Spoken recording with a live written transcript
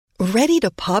Ready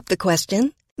to pop the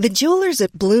question? The jewelers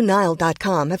at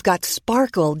BlueNile.com have got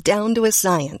sparkle down to a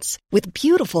science with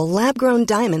beautiful lab-grown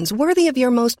diamonds worthy of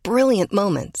your most brilliant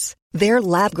moments. Their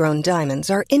lab-grown diamonds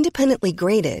are independently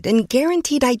graded and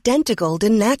guaranteed identical to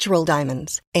natural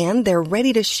diamonds, and they're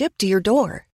ready to ship to your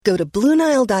door. Go to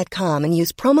BlueNile.com and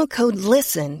use promo code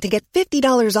LISTEN to get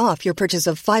 $50 off your purchase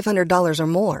of $500 or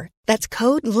more. That's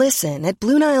code LISTEN at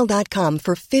BlueNile.com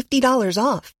for $50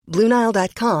 off.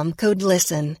 BlueNile.com, code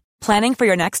LISTEN. Planning for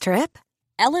your next trip?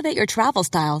 Elevate your travel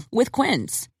style with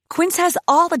Quince. Quince has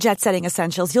all the jet-setting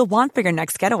essentials you'll want for your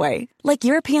next getaway, like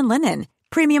European linen,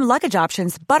 premium luggage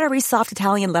options, buttery soft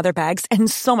Italian leather bags,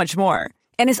 and so much more.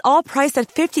 And is all priced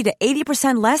at 50 to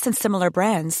 80% less than similar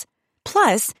brands.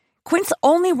 Plus, Quince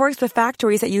only works with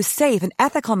factories that use safe and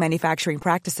ethical manufacturing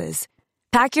practices.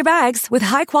 Pack your bags with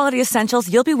high-quality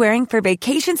essentials you'll be wearing for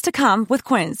vacations to come with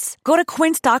Quince. Go to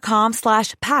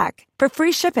quince.com/pack for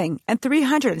free shipping and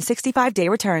 365-day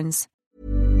returns.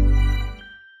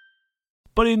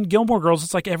 But in Gilmore Girls,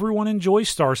 it's like everyone enjoys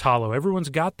Stars Hollow. Everyone's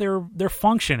got their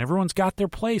function. Everyone's got their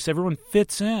place. Everyone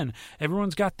fits in.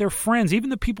 Everyone's got their friends. Even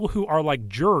the people who are like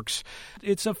jerks.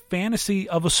 It's a fantasy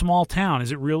of a small town.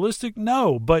 Is it realistic?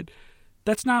 No, but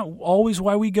that's not always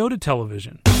why we go to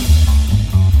television.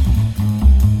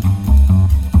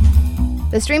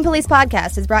 The Stream Police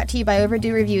podcast is brought to you by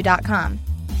OverdueReview.com.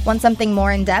 Want something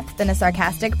more in-depth than a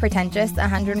sarcastic, pretentious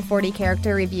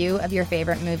 140-character review of your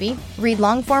favorite movie? Read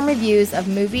long-form reviews of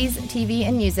movies, TV,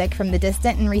 and music from the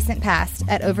distant and recent past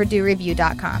at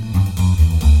OverdueReview.com.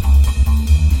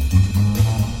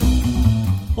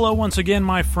 Hello once again,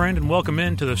 my friend, and welcome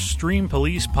into the Stream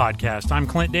Police podcast. I'm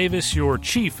Clint Davis, your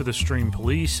chief of the Stream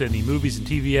Police and the movies and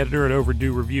TV editor at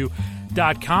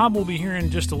OverdueReview.com. We'll be hearing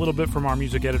just a little bit from our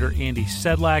music editor, Andy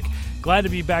Sedlak. Glad to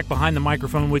be back behind the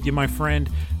microphone with you, my friend.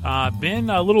 Been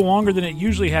a little longer than it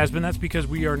usually has been. That's because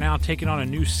we are now taking on a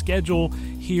new schedule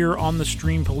here on the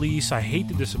Stream Police. I hate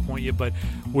to disappoint you, but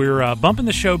we're bumping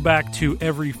the show back to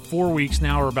every 4 weeks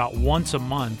now, or about once a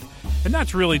month. And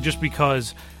that's really just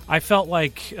because I felt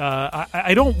like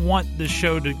I don't want the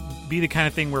show to be the kind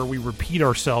of thing where we repeat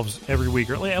ourselves every week,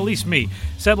 or at least me.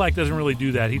 Sedlak doesn't really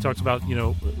do that. He talks about,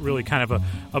 really kind of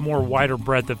a more wider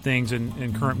breadth of things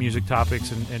and current music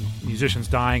topics and musicians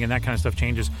dying, and that kind of stuff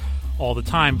changes all the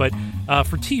time. But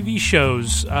for TV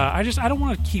shows, I don't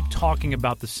want to keep talking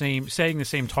about saying the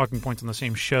same talking points on the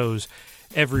same shows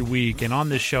every week. And on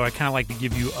this show, I kind of like to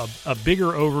give you a bigger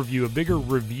overview, a bigger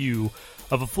review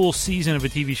of a full season of a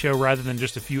TV show rather than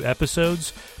just a few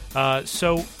episodes.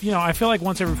 So, I feel like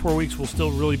once every 4 weeks we'll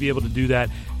still really be able to do that,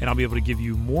 and I'll be able to give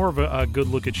you more of a good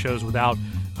look at shows without,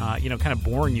 kind of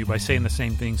boring you by saying the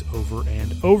same things over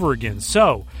and over again.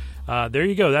 So, there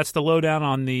you go. That's the lowdown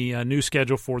on the new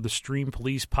schedule for the Stream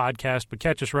Police podcast. But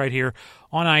catch us right here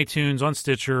on iTunes, on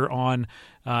Stitcher, on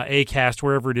Acast,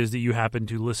 wherever it is that you happen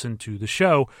to listen to the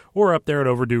show, or up there at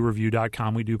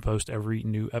OverdueReview.com. We do post every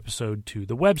new episode to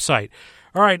the website.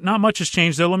 All right, not much has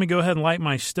changed, though. Let me go ahead and light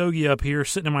my stogie up here,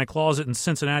 sitting in my closet in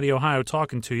Cincinnati, Ohio,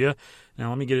 talking to you. Now,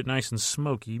 let me get it nice and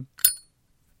smoky.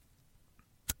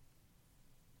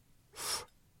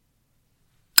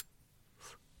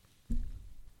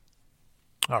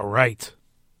 All right.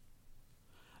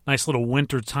 Nice little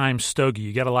wintertime stogie.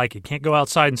 You got to like it. Can't go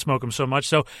outside and smoke them so much.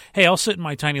 So, hey, I'll sit in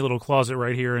my tiny little closet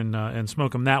right here and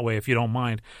smoke them that way if you don't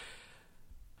mind.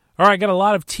 All right, got a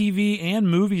lot of TV and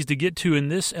movies to get to in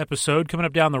this episode. Coming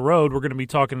up down the road, we're going to be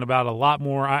talking about a lot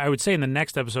more, I would say in the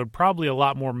next episode, probably a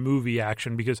lot more movie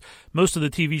action, because most of the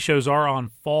TV shows are on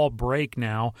fall break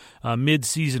now,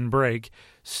 mid-season break.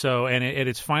 So, and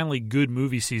it's finally good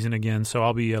movie season again, so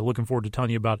I'll be looking forward to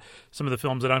telling you about some of the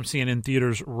films that I'm seeing in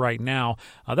theaters right now.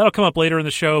 That'll come up later in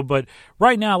the show, but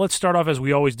right now, let's start off as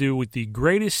we always do with the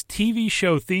greatest TV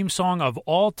show theme song of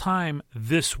all time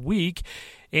this week.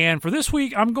 And for this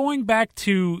week, I'm going back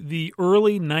to the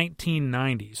early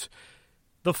 1990s.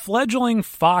 The fledgling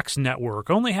Fox network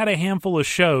only had a handful of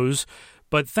shows,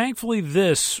 but thankfully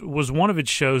this was one of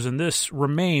its shows, and this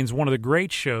remains one of the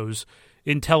great shows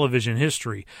in television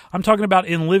history. I'm talking about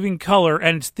In Living Color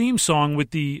and its theme song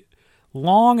with the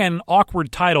long and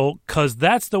awkward title, "'Cause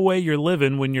That's the Way You're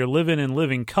Living When You're Living in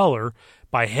Living Color,"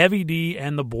 by Heavy D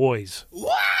and the Boys.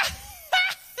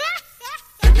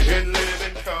 In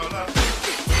living color.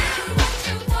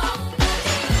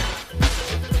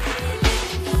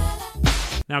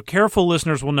 Now, careful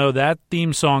listeners will know that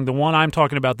theme song, the one I'm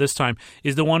talking about this time,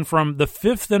 is the one from the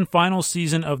 5th and final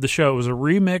season of the show. It was a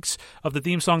remix of the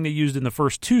theme song they used in the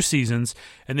first 2 seasons,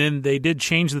 and then they did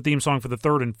change the theme song for the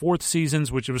 3rd and 4th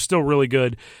seasons, which was still really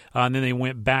good, and then they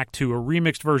went back to a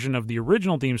remixed version of the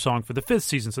original theme song for the 5th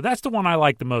season. So that's the one I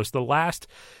like the most, the last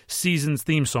season's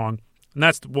theme song. And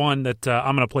that's the one that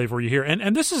I'm going to play for you here.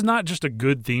 And this is not just a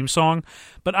good theme song,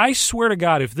 but I swear to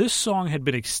God, if this song had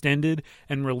been extended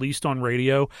and released on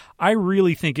radio, I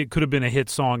really think it could have been a hit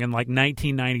song in like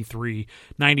 1993,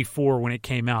 94 when it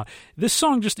came out. This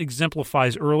song just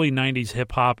exemplifies early 90s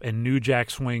hip-hop and New Jack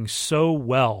Swing so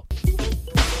well.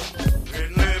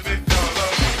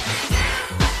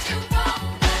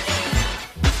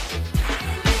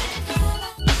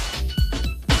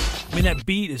 I mean, that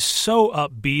beat is so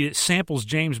upbeat. It samples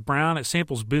James Brown. It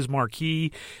samples Biz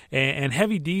Markie. And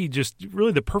Heavy D, just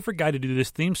really the perfect guy to do this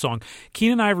theme song.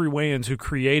 Keenan Ivory Wayans, who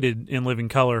created In Living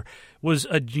Color, was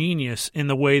a genius in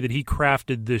the way that he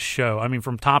crafted this show. I mean,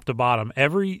 from top to bottom,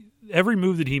 every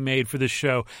move that he made for this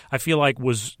show, I feel like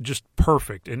was just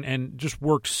perfect and just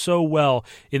worked so well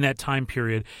in that time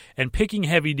period. And picking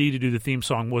Heavy D to do the theme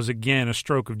song was, again, a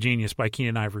stroke of genius by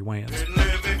Keenan Ivory Wayans.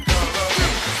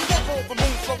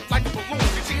 Like a balloon.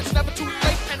 You see, it's never too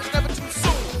late and it's never too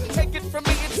soon. Take it from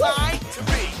me, it's right to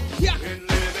me. Yeah. In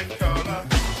living color.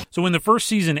 So when the first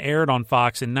season aired on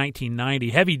Fox in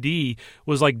 1990, Heavy D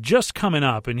was like just coming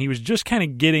up, and he was just kind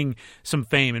of getting some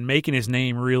fame and making his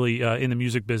name really in the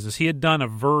music business. He had done a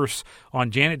verse on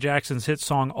Janet Jackson's hit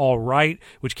song All Right,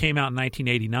 which came out in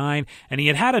 1989, and he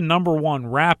had a #1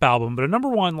 rap album, but a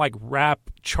 #1 like rap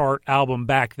chart album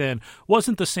back then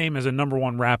wasn't the same as a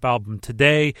 #1 rap album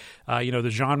today. The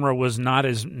genre was not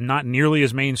nearly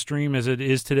as mainstream as it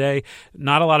is today.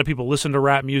 Not a lot of people listen to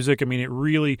rap music. I mean,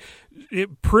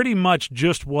 it pretty much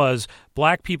just was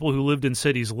black people who lived in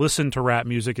cities listened to rap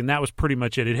music, and that was pretty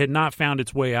much it. It had not found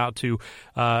its way out to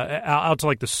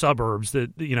like the suburbs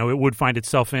that it would find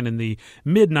itself in the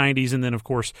mid 90s, and then of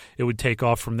course it would take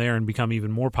off from there and become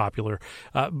even more popular.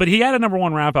 But he had a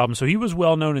 #1 rap album, so he was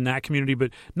well known in that community,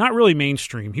 but not really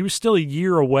mainstream. He was still a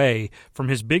year away from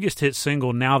his biggest hit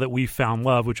single, Now That We've Found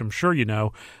Love, which I'm sure you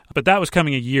know, but that was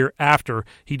coming a year after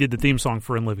he did the theme song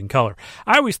for In Living Color.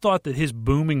 I always thought that his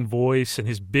booming voice and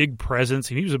his big presence,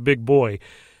 and he was a big boy,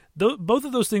 both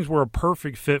of those things were a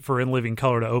perfect fit for In Living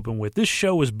Color to open with. This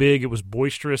show was big, it was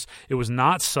boisterous, it was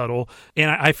not subtle, and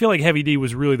I feel like Heavy D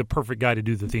was really the perfect guy to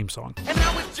do the theme song. And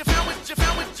now it's your feel,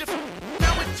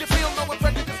 no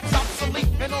prejudice was obsolete,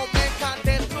 and all mankind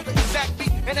danced to the exact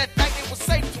beat, and at night it was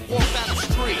safe to walk down the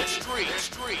street.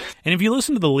 And if you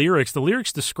listen to the lyrics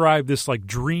describe this like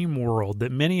dream world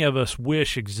that many of us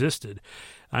wish existed.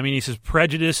 I mean, he says,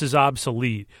 prejudice is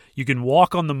obsolete. You can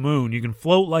walk on the moon. You can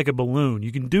float like a balloon.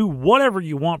 You can do whatever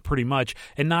you want pretty much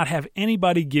and not have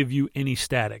anybody give you any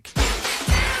static.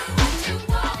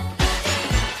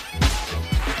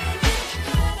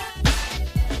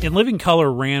 In Living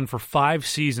Color ran for 5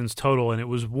 seasons total, and it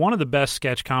was one of the best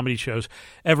sketch comedy shows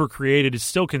ever created. It's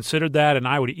still considered that, and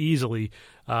I would easily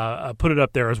put it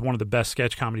up there as one of the best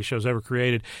sketch comedy shows ever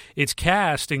created. Its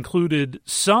cast included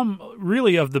some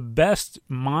really of the best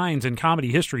minds in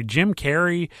comedy history. Jim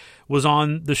Carrey was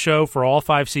on the show for all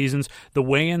 5 seasons. The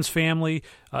Wayans family,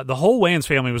 the whole Wayans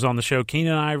family was on the show.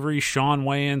 Keenan Ivory, Shawn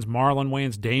Wayans, Marlon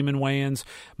Wayans, Damon Wayans.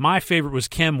 My favorite was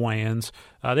Kim Wayans.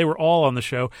 They were all on the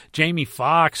show. Jamie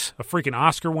Foxx, a freaking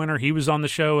Oscar winner, he was on the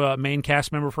show, main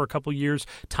cast member for a couple years.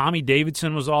 Tommy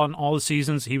Davidson was on all the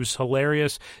seasons. He was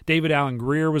hilarious. David Alan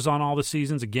Grier was on all the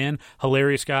seasons. Again,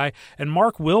 hilarious guy. And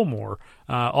Mark Wilmore,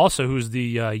 also, who's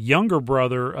the younger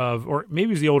brother of, or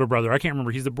maybe he's the older brother, I can't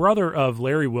remember. He's the brother of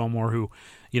Larry Wilmore, who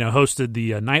hosted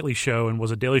the Nightly Show and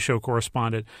was a Daily Show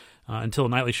correspondent until the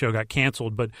Nightly Show got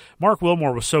canceled. But Mark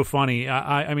Wilmore was so funny.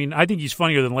 I mean, I think he's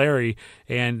funnier than Larry.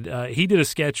 And he did a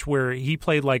sketch where he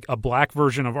played like a black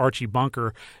version of Archie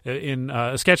Bunker in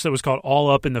a sketch that was called All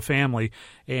Up in the Family.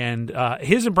 And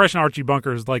his impression of Archie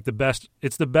Bunker is like the best.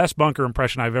 It's the best Bunker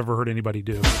impression I've ever heard anybody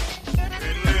do.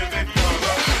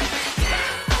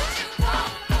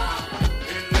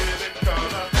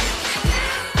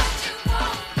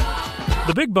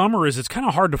 The big bummer is it's kind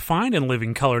of hard to find In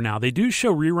Living Color now. They do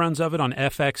show reruns of it on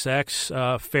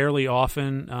FXX fairly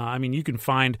often. I mean, you can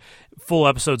find full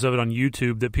episodes of it on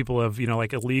YouTube that people have,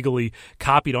 like illegally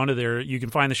copied onto there. You can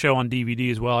find the show on DVD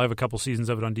as well. I have a couple seasons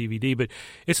of it on DVD, but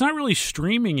it's not really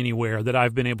streaming anywhere that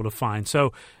I've been able to find.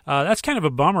 So that's kind of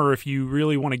a bummer if you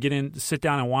really want to get in, sit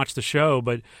down and watch the show.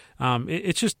 But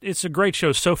it's a great show.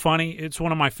 It's so funny. It's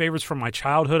one of my favorites from my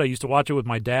childhood. I used to watch it with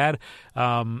my dad.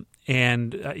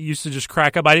 And used to just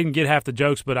crack up. I didn't get half the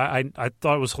jokes, but I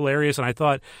thought it was hilarious. And I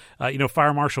thought,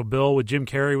 Fire Marshal Bill with Jim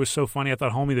Carrey was so funny. I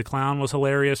thought Homie the Clown was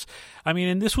hilarious. I mean,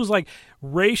 and this was like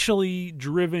racially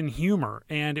driven humor,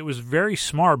 and it was very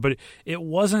smart, but it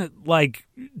wasn't like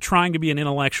trying to be an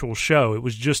intellectual show. It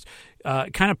was just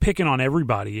kind of picking on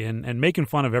everybody and making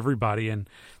fun of everybody. And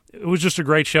it was just a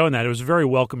great show in that. It was a very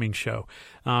welcoming show.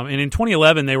 And in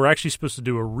 2011, they were actually supposed to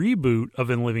do a reboot of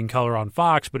In Living Color on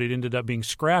Fox, but it ended up being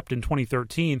scrapped in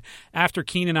 2013 after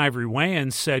Keenen Ivory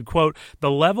Wayans said, quote,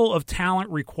 "The level of talent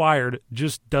required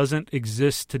just doesn't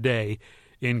exist today,"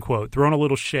 end quote, throwing a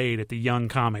little shade at the young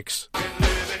comics.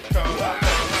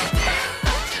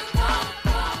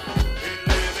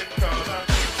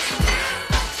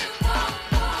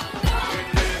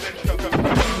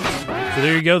 So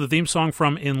there you go, the theme song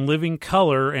from In Living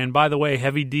Color. And by the way,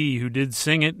 Heavy D, who did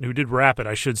sing it, who did rap it,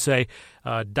 I should say,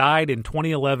 died in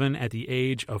 2011 at the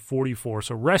age of 44.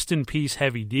 So rest in peace,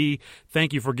 Heavy D.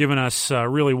 Thank you for giving us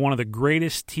really one of the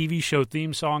greatest TV show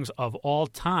theme songs of all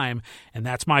time. And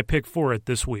that's my pick for it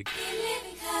this week.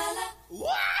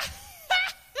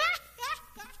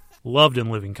 Loved In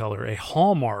Living Color, a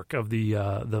hallmark of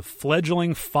the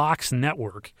fledgling Fox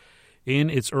network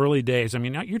in its early days. I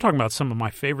mean, you're talking about some of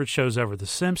my favorite shows ever. The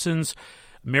Simpsons,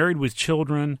 Married with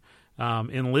Children,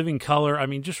 In Living Color. I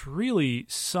mean, just really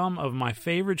some of my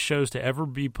favorite shows to ever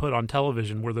be put on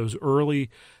television were those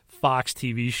early Fox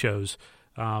TV shows.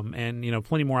 And,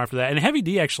 plenty more after that. And Heavy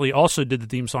D actually also did the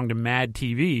theme song to Mad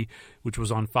TV, which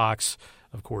was on Fox,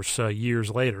 of course, years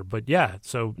later. But yeah,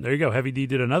 so there you go. Heavy D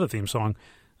did another theme song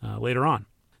later on.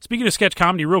 Speaking of sketch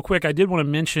comedy, real quick, I did want to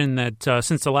mention that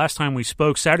since the last time we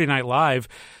spoke, Saturday Night Live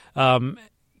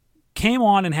came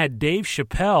on and had Dave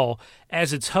Chappelle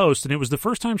as its host, and it was the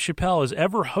first time Chappelle has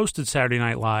ever hosted Saturday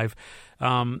Night Live.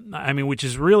 Which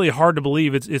is really hard to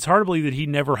believe. It's hard to believe that he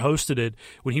never hosted it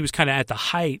when he was kind of at the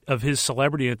height of his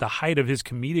celebrity, at the height of his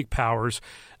comedic powers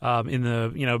in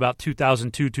the about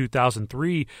 2002,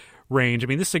 2003 range. I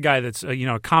mean, this is a guy that's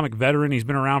a comic veteran. He's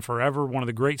been around forever, one of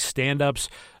the great stand-ups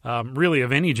really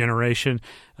of any generation.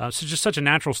 So just such a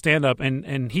natural stand-up,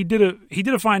 and he did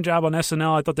a fine job on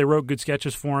SNL. I thought they wrote good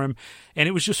sketches for him, and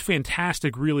it was just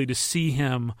fantastic really to see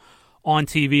him on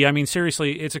TV. I mean,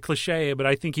 seriously, it's a cliche, but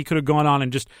I think he could have gone on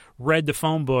and just read the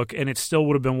phone book, and it still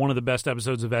would have been one of the best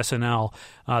episodes of SNL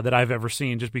that I've ever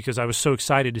seen, just because I was so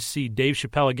excited to see Dave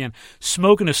Chappelle again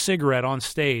smoking a cigarette on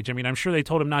stage. I mean, I'm sure they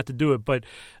told him not to do it, but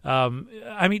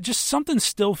just something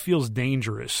still feels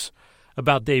dangerous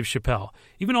about Dave Chappelle.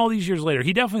 Even all these years later,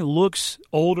 he definitely looks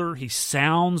older. He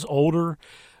sounds older.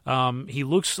 He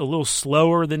looks a little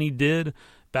slower than he did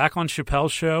back on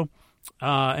Chappelle's show.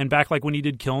 And back like when he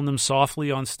did Killing Them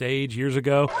Softly on stage years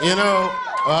ago.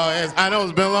 I know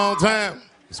it's been a long time.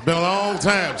 It's been a long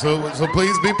time, so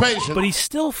please be patient. But he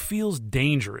still feels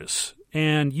dangerous.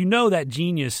 And that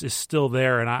genius is still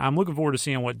there. And I'm looking forward to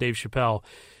seeing what Dave Chappelle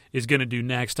is going to do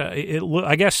next.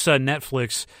 I guess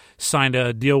Netflix signed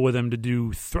a deal with him to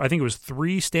do, I think it was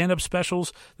 3 stand-up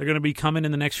specials. They're going to be coming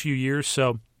in the next few years,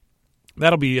 so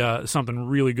that'll be something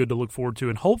really good to look forward to,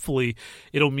 and hopefully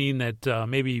it'll mean that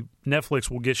maybe Netflix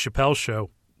will get Chappelle's show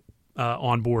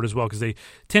on board as well, because they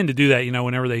tend to do that.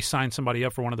 Whenever they sign somebody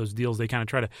up for one of those deals, they kind of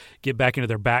try to get back into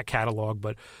their back catalog.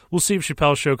 But we'll see if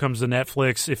Chappelle's show comes to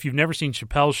Netflix. If you've never seen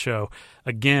Chappelle's show,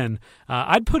 again,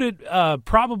 I'd put it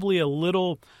probably a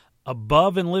little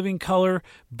above In Living Color,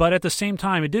 but at the same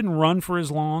time, it didn't run for as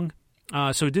long.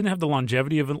 So it didn't have the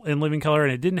longevity of In Living Color,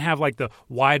 and it didn't have like the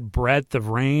wide breadth of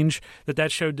range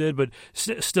that show did, but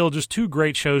still just 2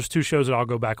 great shows, 2 shows that I'll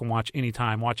go back and watch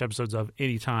anytime, watch episodes of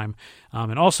anytime.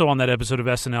 And also on that episode of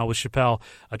SNL with Chappelle,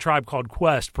 A Tribe Called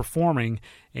Quest performing,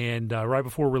 and right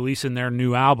before releasing their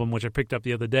new album, which I picked up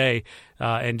the other day,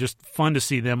 and just fun to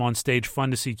see them on stage,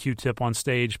 fun to see Q-Tip on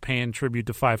stage paying tribute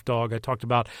to Phife Dawg. I talked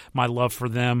about my love for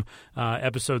them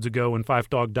episodes ago when Phife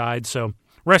Dawg died, so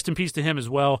rest in peace to him as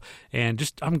well.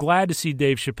 And I'm glad to see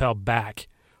Dave Chappelle back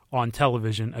on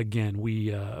television again.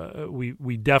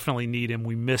 We definitely need him.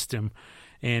 We missed him.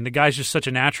 And the guy's just such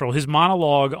a natural. His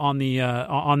monologue on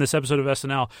this episode of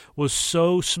SNL was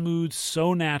so smooth,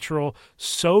 so natural,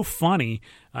 so funny,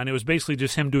 and it was basically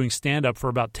just him doing stand-up for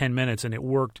about 10 minutes, and it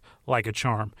worked like a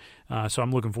charm. So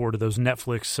I'm looking forward to those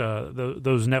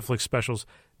Netflix specials,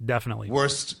 definitely.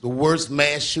 The worst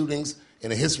mass shootings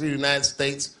in the history of the United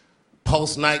States.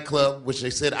 Pulse nightclub, which they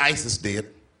said ISIS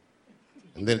did.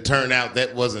 And then it turned out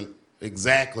that wasn't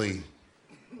exactly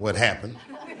what happened.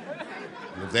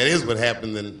 And if that is what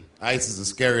happened, then ISIS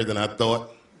is scarier than I thought,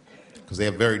 because they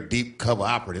have very deep cover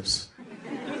operatives.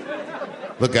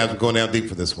 Look, guys, we're going down deep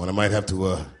for this one. I might have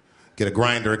to get a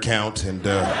Grindr account and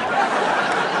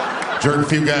jerk a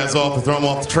few guys off and throw them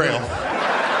off the trail.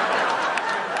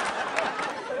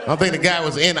 I don't think the guy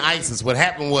was in ISIS. What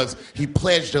happened was he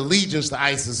pledged allegiance to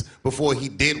ISIS before he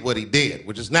did what he did,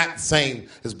 which is not the same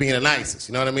as being in ISIS.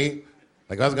 You know what I mean?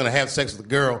 Like, I was going to have sex with a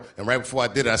girl, and right before I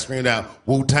did it, I screamed out,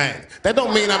 Wu-Tang. That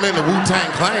don't mean I'm in the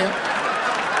Wu-Tang Clan.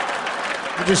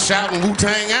 I'm just shouting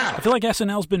Wu-Tang out. I feel like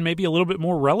SNL's been maybe a little bit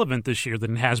more relevant this year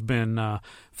than it has been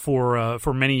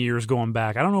for many years going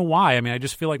back. I don't know why. I mean, I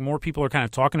just feel like more people are kind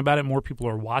of talking about it. More people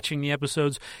are watching the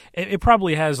episodes. It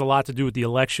probably has a lot to do with the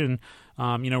election,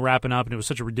 wrapping up, and it was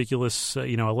such a ridiculous,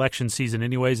 election season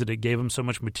anyways that it gave them so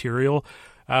much material.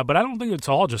 But I don't think it's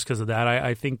all just because of that.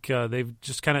 I think they've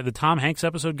just kind of – the Tom Hanks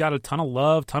episode got a ton of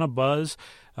love, ton of buzz.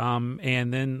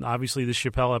 And then, obviously, the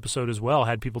Chappelle episode as well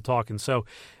had people talking. So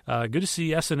good to see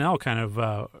SNL kind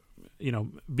of,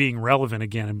 being relevant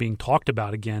again and being talked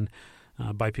about again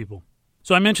by people.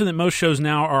 So I mentioned that most shows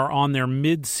now are on their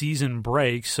mid-season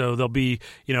break, so there'll be,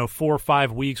 4 or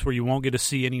 5 weeks where you won't get to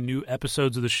see any new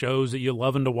episodes of the shows that you're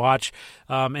loving to watch.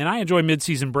 And I enjoy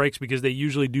mid-season breaks because they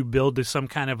usually do build to some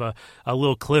kind of a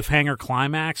little cliffhanger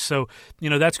climax. So,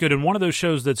 that's good. And one of those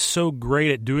shows that's so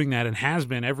great at doing that and has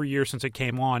been every year since it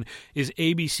came on is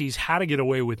ABC's How to Get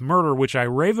Away with Murder, which I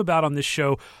rave about on this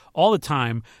show all the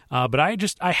time. But I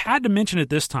had to mention it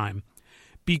this time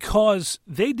because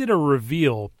they did a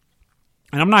reveal.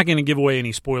 And I'm not going to give away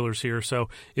any spoilers here, so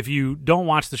if you don't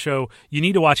watch the show, you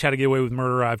need to watch How to Get Away with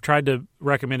Murder. I've tried to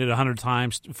recommend it 100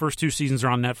 times. First 2 seasons are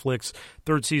on Netflix.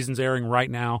 3rd season's airing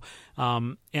right now.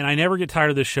 And I never get tired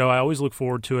of this show. I always look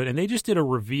forward to it. And they just did a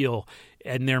reveal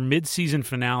in their mid-season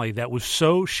finale that was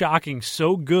so shocking,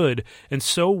 so good, and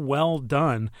so well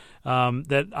done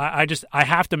that I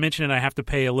have to mention it. I have to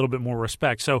pay a little bit more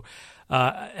respect. So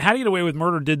How to Get Away with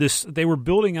Murder did this. They were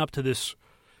building up to this.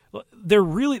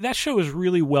 That show is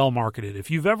really well marketed. If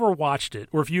you've ever watched it,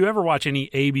 or if you ever watch any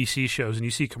ABC shows and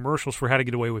you see commercials for How to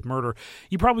Get Away with Murder,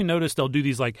 you probably notice they'll do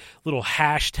these like little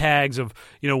hashtags of,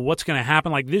 what's going to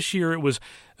happen. Like this year it was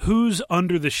who's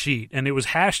under the sheet, and it was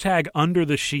hashtag under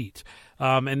the sheet.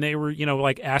 And they were,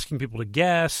 asking people to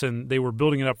guess, and they were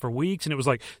building it up for weeks. And it was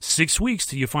like 6 weeks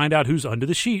till you find out who's under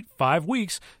the sheet, 5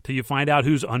 weeks till you find out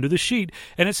who's under the sheet.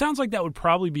 And it sounds like that would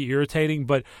probably be irritating,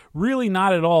 but really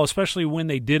not at all, especially when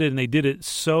they did it, and they did it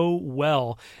so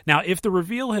well. Now, if the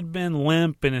reveal had been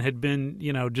limp and it had been,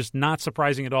 just not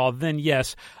surprising at all, then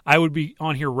yes, I would be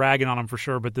on here ragging on them for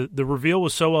sure. But the reveal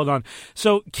was so well done.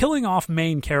 So killing off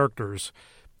main characters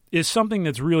is something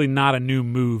that's really not a new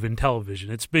move in television.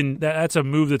 That's a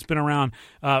move that's been around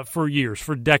for years,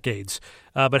 for decades.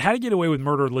 But How to Get Away with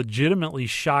Murder legitimately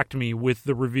shocked me with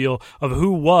the reveal of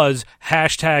who was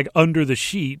hashtag under the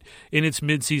sheet in its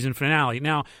mid-season finale.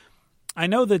 Now, I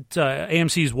know that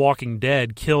AMC's Walking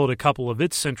Dead killed a couple of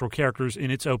its central characters in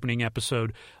its opening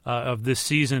episode of this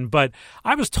season, but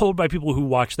I was told by people who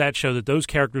watched that show that those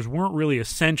characters weren't really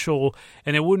essential,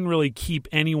 and it wouldn't really keep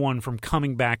anyone from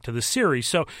coming back to the series.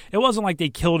 So it wasn't like they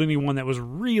killed anyone that was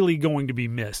really going to be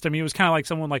missed. I mean, it was kind of like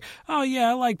someone like, oh yeah,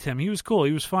 I liked him. He was cool.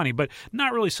 He was funny, but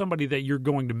not really somebody that you're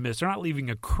going to miss. They're not leaving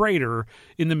a crater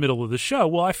in the middle of the show.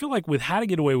 Well, I feel like with How to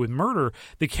Get Away with Murder,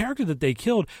 the character that they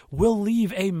killed will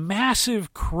leave a massive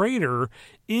crater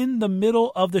in the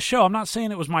middle of the show. I'm not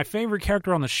saying it was my favorite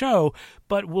character on the show,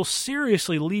 but will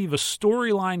seriously leave a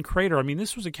storyline crater. I mean,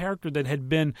 this was a character that had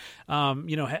been,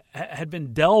 had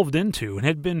been delved into and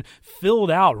had been filled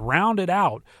out, rounded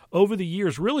out over the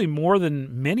years, really more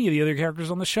than many of the other characters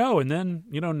on the show. And then,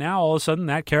 now all of a sudden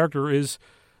that character is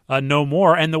no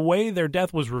more. And the way their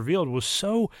death was revealed was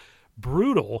so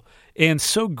brutal and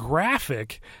so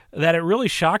graphic that it really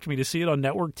shocked me to see it on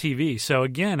network TV. So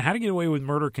again, How to Get Away with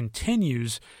Murder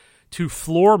continues to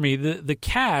floor me. The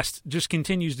cast just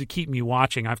continues to keep me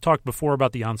watching. I've talked before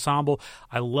about the ensemble.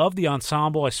 I love the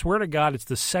ensemble. I swear to God, it's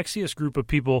the sexiest group of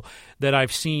people that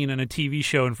I've seen in a TV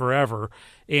show in forever.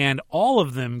 And all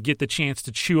of them get the chance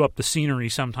to chew up the scenery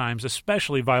sometimes,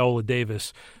 especially Viola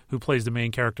Davis, who plays the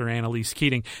main character, Annalise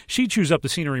Keating. She chews up the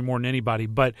scenery more than anybody,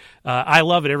 but I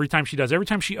love it every time she does. Every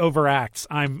time she overacts,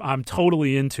 I'm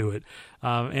totally into it.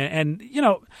 And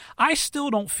I still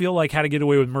don't feel like How to Get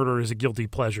Away with Murder is a guilty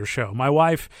pleasure show. My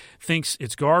wife thinks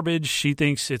it's garbage. She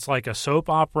thinks it's like a soap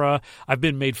opera. I've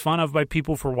been made fun of by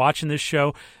people for watching this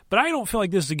show, but I don't feel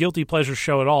like this is a guilty pleasure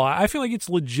show at all. I feel like it's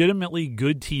legitimately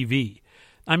good TV.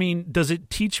 I mean, does it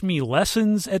teach me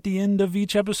lessons at the end of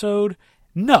each episode?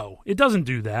 No, it doesn't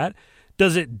do that.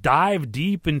 Does it dive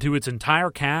deep into its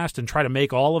entire cast and try to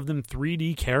make all of them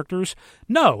 3D characters?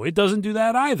 No, it doesn't do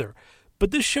that either. But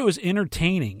this show is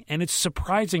entertaining, and it's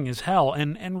surprising as hell.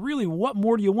 And really, what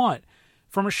more do you want?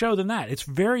 from a show than that. It's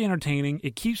very entertaining.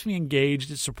 It keeps me engaged.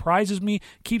 It surprises me,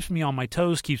 keeps me on my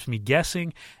toes, keeps me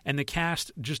guessing, and the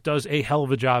cast just does a hell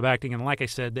of a job acting. And like I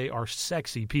said, they are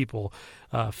sexy people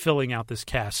filling out this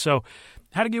cast. So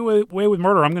How to Get Away with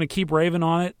Murder, I'm going to keep raving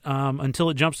on it until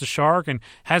it jumps the shark, and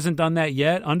hasn't done that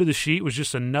yet. Under the Sheet was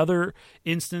just another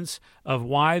instance of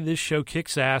why this show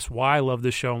kicks ass, why I love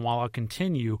this show, and why I'll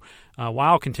continue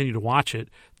to watch it.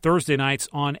 Thursday nights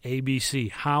on ABC,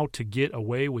 How to Get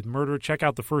Away with Murder. Check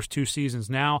out the first 2 seasons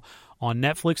now on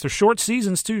Netflix. They're short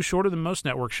seasons, too, shorter than most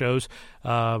network shows,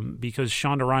 because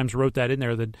Shonda Rhimes wrote that in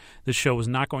there, that this show was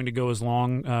not going to go as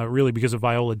long, really because of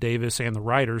Viola Davis and the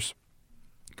writers,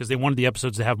 because they wanted the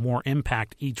episodes to have more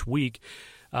impact each week.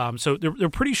 So they're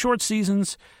pretty short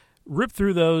seasons. Rip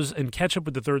through those and catch up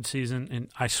with the 3rd season, and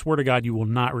I swear to God you will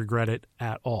not regret it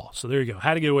at all. So there you go.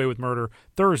 How to Get Away with Murder,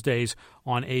 Thursdays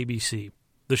on ABC.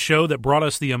 The show that brought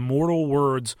us the immortal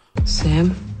words, Sam,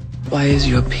 why is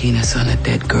your penis on a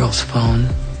dead girl's phone?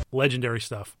 Legendary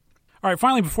stuff. All right,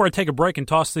 finally, before I take a break and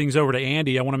toss things over to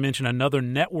Andy, I want to mention another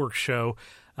network show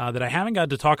that I haven't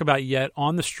got to talk about yet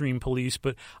on the Stream Police,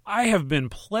 but I have been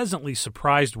pleasantly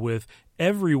surprised with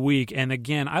every week. And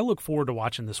again, I look forward to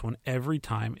watching this one every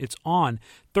time it's on.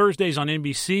 Thursdays on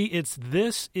NBC, it's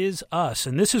This Is Us.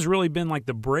 And this has really been like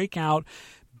the breakout,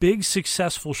 big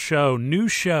successful show, new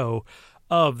show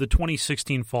of the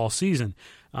 2016 fall season.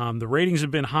 The ratings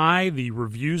have been high. The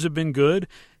reviews have been good.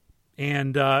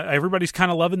 And everybody's kind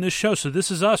of loving this show. So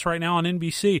This Is Us right now on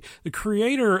NBC. The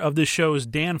creator of this show is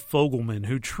Dan Fogelman,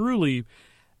 who truly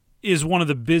is one of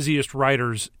the busiest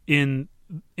writers in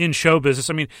show business.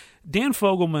 I mean, Dan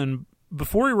Fogelman,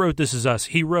 before he wrote This Is Us,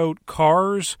 he wrote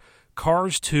Cars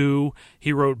 2,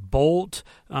 he wrote Bolt,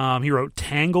 he wrote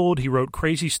Tangled, he wrote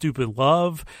Crazy Stupid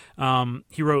Love,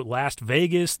 he wrote Las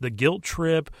Vegas, The Guilt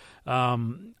Trip,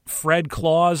 Fred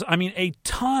Claus. I mean, a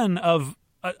ton of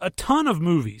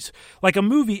movies, like a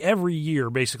movie every year,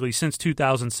 basically, since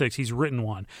 2006. He's written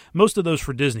one, most of those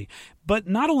for Disney. But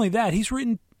not only that, he's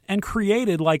written and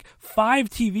created like 5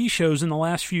 TV shows in the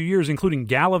last few years, including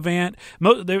Gallivant.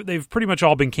 They've pretty much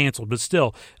all been canceled, but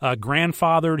still,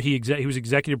 Grandfathered, he was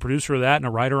executive producer of that and a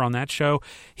writer on that show.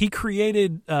 He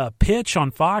created Pitch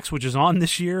on Fox, which is on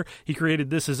this year. He created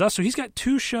This Is Us. So he's got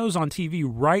 2 shows on TV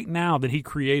right now that he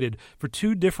created for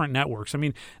 2 different networks. I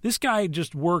mean, this guy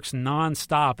just works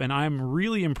nonstop, and I'm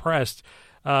really impressed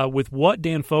with what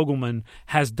Dan Fogelman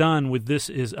has done with This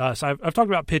Is Us. I've talked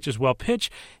about Pitch as well. Pitch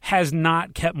has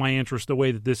not kept my interest the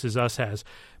way that This Is Us has,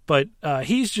 but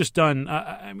he's just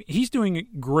done. He's doing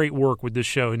great work with this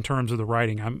show in terms of the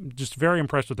writing. I'm just very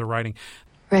impressed with the writing.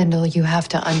 Randall, you have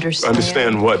to understand.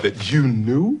 Understand what? That you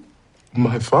knew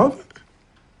my father?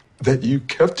 That you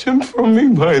kept him from me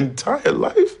my entire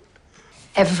life?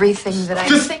 Everything that I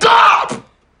Just think. stop!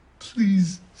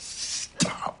 Please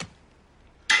stop.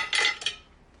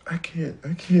 I can't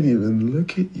even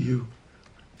look at you.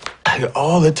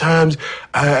 All the times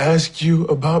I asked you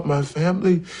about my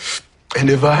family, and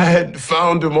if I had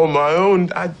found him on my own,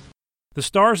 The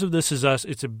stars of This Is Us,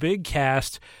 it's a big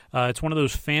cast. It's one of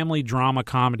those family drama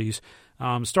comedies.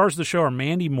 Stars of the show are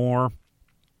Mandy Moore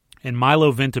and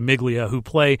Milo Ventimiglia, who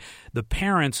play the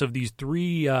parents of these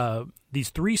three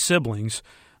siblings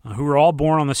who were all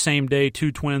born on the same day.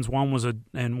 2 twins, one was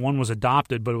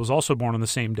adopted, but it was also born on the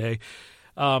same day.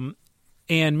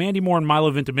 And Mandy Moore and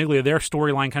Milo Ventimiglia, their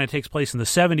storyline kind of takes place in the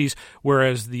 70s,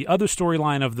 whereas the other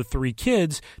storyline of the 3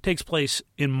 kids takes place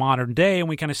in modern day, and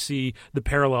we kind of see the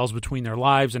parallels between their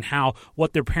lives and how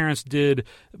what their parents did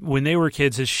when they were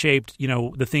kids has shaped,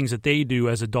 the things that they do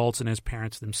as adults and as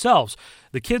parents themselves.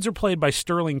 The kids are played by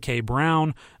Sterling K.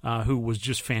 Brown, who was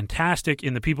just fantastic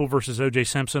in The People vs. O.J.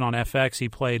 Simpson on FX. He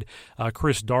played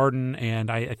Chris Darden,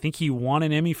 and I think he won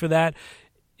an Emmy for that.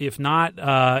 If not,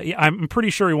 I'm pretty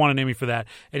sure he won an Emmy for that,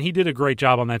 and he did a great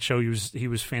job on that show. He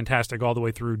was fantastic all the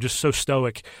way through, just so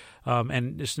stoic,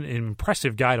 and just an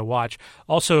impressive guy to watch.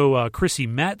 Also, Chrissy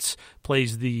Metz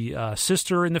plays the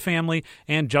sister in the family,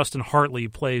 and Justin Hartley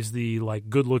plays the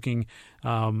good-looking,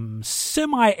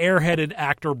 semi-airheaded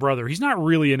actor brother. He's not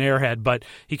really an airhead, but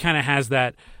he kind of has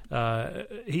that.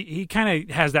 He kind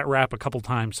of has that rap a couple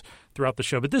times throughout the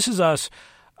show. But This Is Us.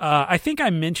 I think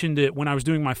I mentioned it when I was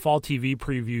doing my fall TV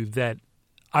preview that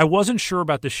I wasn't sure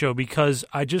about the show because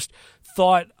I just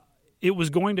thought it was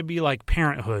going to be like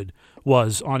Parenthood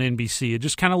was on NBC. It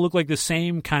just kind of looked like the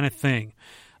same kind of thing.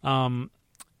 And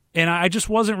I just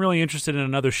wasn't really interested in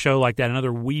another show like that,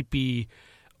 another weepy,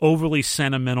 overly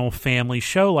sentimental family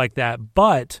show like that.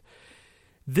 But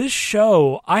this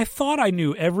show, I thought I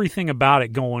knew everything about it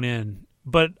going in.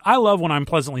 But I love when I'm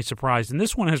pleasantly surprised, and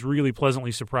this one has really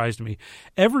pleasantly surprised me.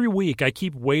 Every week I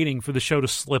keep waiting for the show to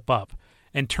slip up,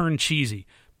 and turn cheesy,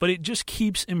 but it just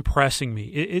keeps impressing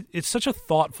me. It's such a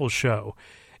thoughtful show,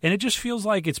 and it just feels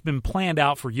like it's been planned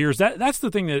out for years. That's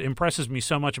the thing that impresses me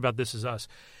so much about This Is Us.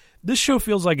 This show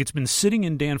feels like it's been sitting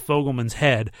in Dan Fogelman's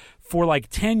head for like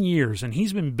 10 years, and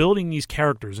he's been building these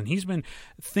characters, and he's been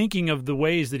thinking of the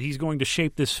ways that he's going to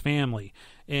shape this family,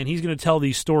 and he's going to tell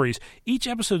these stories. Each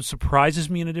episode surprises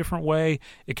me in a different way.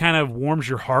 It kind of warms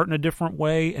your heart in a different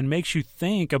way and makes you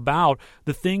think about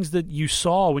the things that you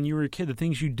saw when you were a kid, the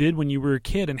things you did when you were a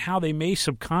kid, and how they may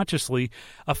subconsciously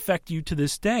affect you to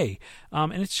this day.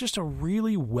 And it's just a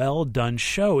really well-done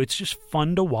show. It's just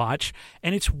fun to watch,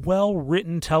 and it's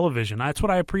well-written television. That's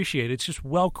what I appreciate. It's just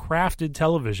well-crafted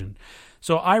television.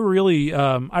 So I really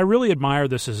admire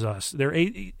This Is Us. They're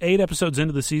eight episodes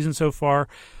into the season so far.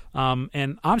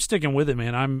 And I'm sticking with it,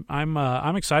 man.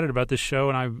 I'm excited about this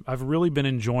show, and I've really been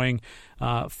enjoying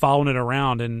following it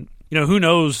around. And who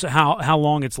knows how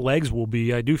long its legs will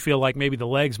be. I do feel like maybe the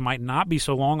legs might not be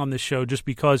so long on this show, just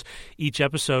because each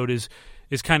episode is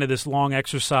kind of this long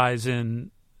exercise in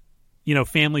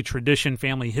family tradition,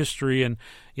 family history, and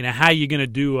how are you going to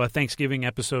do a Thanksgiving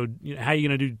episode? How are you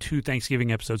going to do 2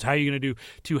 Thanksgiving episodes? How are you going to do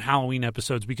 2 Halloween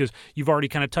episodes? Because you've already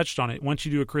kind of touched on it. Once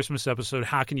you do a Christmas episode,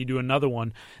 how can you do another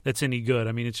one that's any good?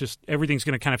 I mean, it's just everything's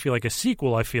going to kind of feel like a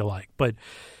sequel, I feel like. But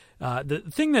the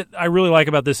thing that I really like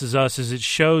about This Is Us is it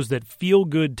shows that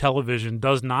feel-good television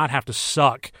does not have to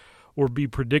suck or be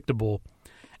predictable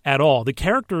at all. The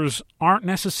characters aren't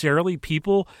necessarily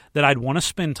people that I'd want to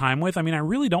spend time with. I mean, I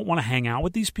really don't want to hang out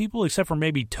with these people, except for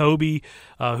maybe Toby,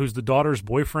 who's the daughter's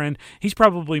boyfriend. He's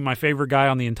probably my favorite guy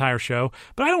on the entire show,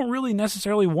 but I don't really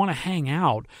necessarily want to hang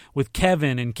out with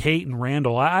Kevin and Kate and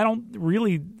Randall.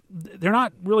 They're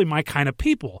not really my kind of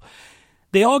people.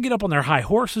 They all get up on their high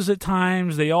horses at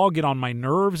times. They all get on my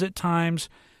nerves at times,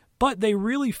 but they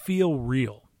really feel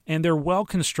real. And they're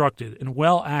well-constructed and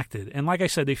well-acted. And like I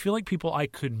said, they feel like people I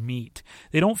could meet.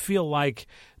 They don't feel like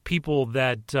people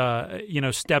that,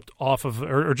 stepped off of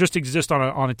or just exist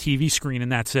on a TV screen and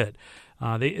that's it.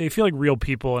 They feel like real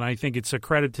people, and I think it's a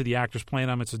credit to the actors playing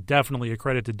them. It's definitely a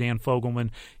credit to Dan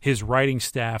Fogelman, his writing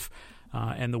staff,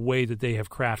 and the way that they have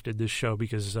crafted this show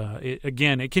because,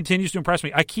 it continues to impress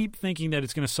me. I keep thinking that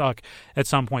it's going to suck at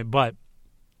some point, but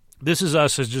This Is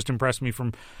Us has just impressed me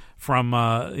from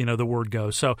the word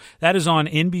go. So that is on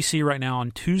NBC right now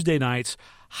on Tuesday nights.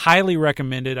 Highly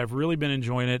recommended. I've really been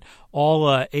enjoying it.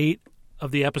 All 8 of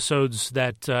the episodes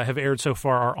that have aired so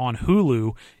far are on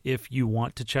Hulu if you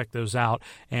want to check those out.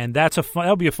 And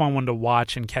that'll be a fun one to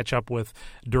watch and catch up with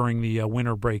during the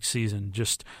winter break season.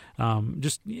 Just kind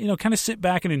of sit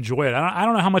back and enjoy it. I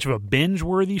don't know how much of a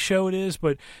binge-worthy show it is,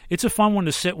 but it's a fun one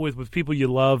to sit with people you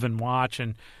love and watch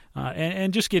and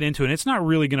just get into it. It's not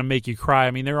really going to make you cry.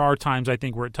 I mean, there are times I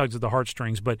think where it tugs at the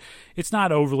heartstrings, but it's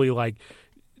not overly like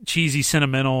cheesy,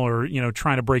 sentimental, or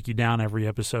trying to break you down every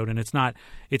episode. And it's not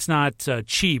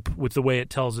cheap with the way it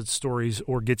tells its stories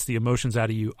or gets the emotions out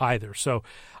of you either. So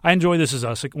I enjoy This Is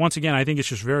Us. Once again, I think it's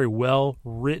just very well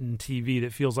written TV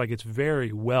that feels like it's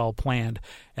very well planned,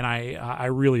 and I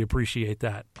really appreciate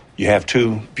that. You have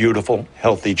 2 beautiful,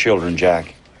 healthy children,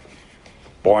 Jack.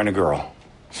 Boy and a girl.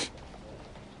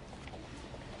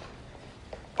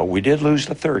 But we did lose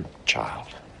the 3rd child.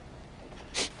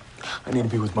 I need to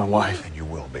be with my wife. And you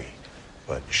will be.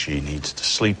 But she needs to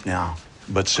sleep now.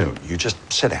 But soon. You just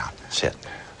sit down. Sit.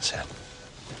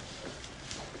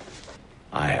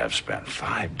 I have spent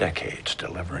 5 decades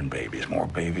delivering babies, more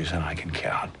babies than I can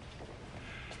count.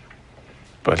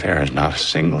 But there is not a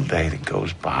single day that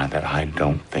goes by that I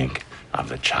don't think of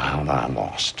the child I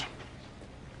lost.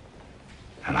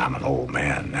 And I'm an old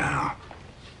man now.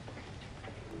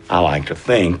 I like to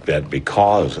think that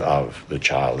because of the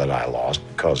child that I lost,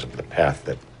 because of the path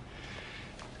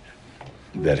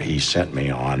that he sent me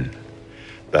on,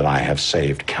 that I have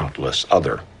saved countless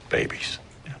other babies.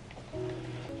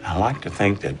 I like to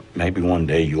think that maybe one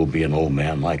day you'll be an old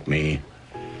man like me,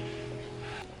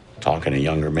 talking a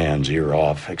younger man's ear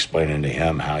off, explaining to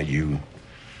him how you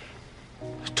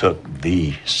took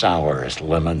the sourest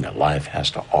lemon that life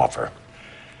has to offer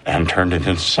and turned it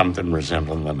into something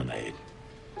resembling lemonade.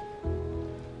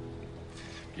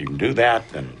 You can do that,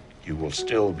 then you will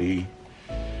still be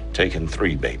taking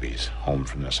 3 babies home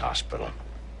from this hospital.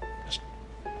 Just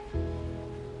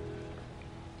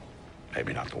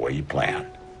maybe not the way you planned.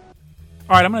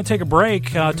 All right, I'm going to take a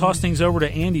break, toss things over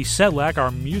to Andy Sedlak,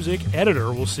 our music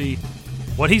editor. We'll see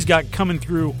what he's got coming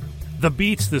through the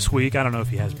beats this week. I don't know if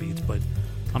he has beats, but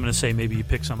I'm going to say maybe you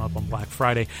pick some up on Black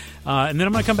Friday. And then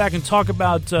I'm going to come back and talk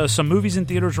about some movies in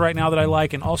theaters right now that I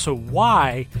like, and also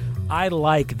why I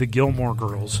like the Gilmore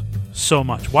Girls so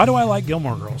much. Why do I like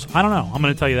Gilmore Girls? I don't know. I'm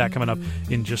going to tell you that coming up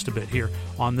in just a bit here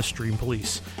on the Stream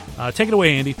Police. Take it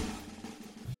away, Andy.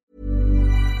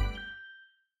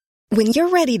 When you're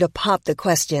ready to pop the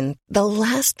question, the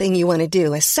last thing you want to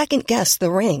do is second-guess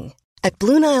the ring. At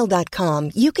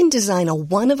BlueNile.com, you can design a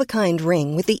one-of-a-kind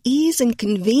ring with the ease and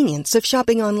convenience of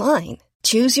shopping online.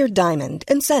 Choose your diamond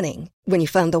and setting. When you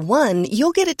find the one,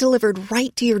 you'll get it delivered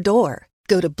right to your door.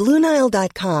 Go to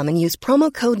BlueNile.com and use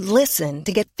promo code LISTEN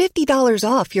to get $50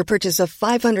 off your purchase of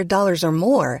 $500 or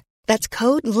more. That's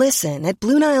code LISTEN at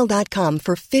BlueNile.com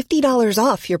for $50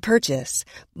 off your purchase.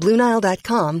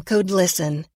 BlueNile.com, code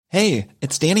LISTEN. Hey,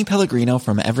 it's Danny Pellegrino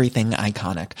from Everything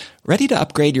Iconic. Ready to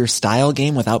upgrade your style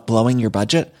game without blowing your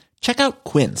budget? Check out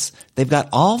Quince. They've got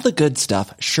all the good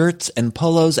stuff, shirts and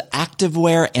polos,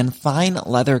 activewear, and fine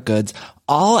leather goods,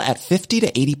 all at 50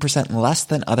 to 80% less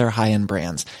than other high-end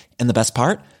brands. And the best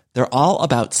part? They're all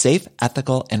about safe,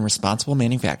 ethical, and responsible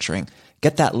manufacturing.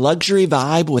 Get that luxury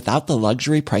vibe without the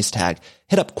luxury price tag.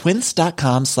 Hit up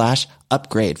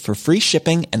quince.com/upgrade for free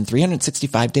shipping and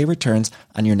 365-day returns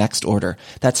on your next order.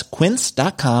 That's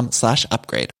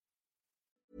quince.com/upgrade.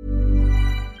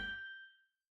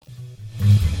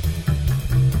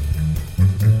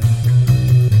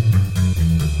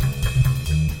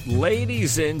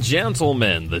 Ladies and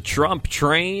gentlemen, the Trump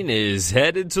train is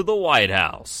headed to the White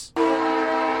House.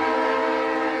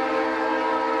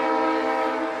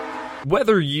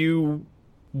 Whether you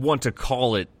want to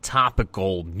call it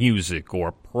topical music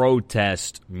or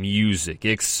protest music,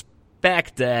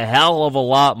 expect a hell of a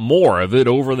lot more of it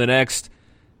over the next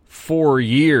 4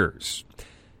 years.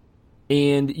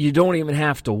 And you don't even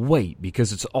have to wait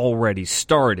because it's already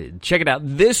started. Check it out.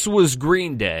 This was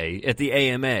Green Day at the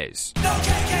AMAs. No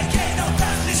KKK, no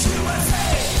fascist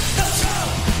USA. No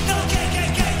Trump, no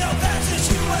KKK, no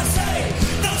fascist USA.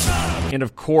 No Trump. And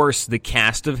of course, the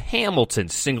cast of Hamilton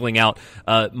singling out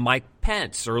Mike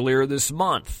Pence earlier this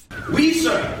month. We,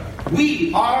 sir,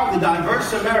 we are the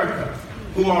diverse America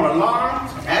who are alarmed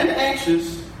and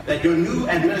anxious that your new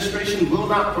administration will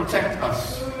not protect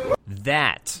us.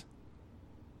 That,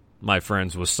 my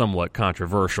friends, was somewhat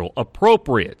controversial.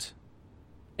 Appropriate.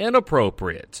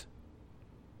 Inappropriate.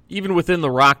 Even within the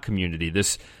rock community,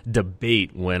 this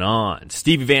debate went on.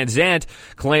 Stevie Van Zandt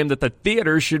claimed that the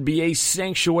theater should be a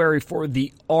sanctuary for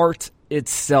the art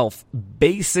itself.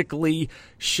 Basically,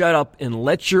 shut up and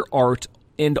let your art,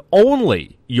 and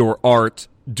only your art,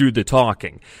 do the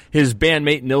talking. His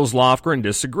bandmate Nils Lofgren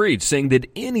disagreed, saying that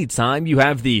anytime you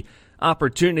have the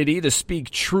opportunity to speak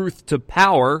truth to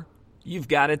power, you've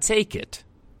got to take it.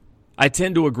 I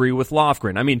tend to agree with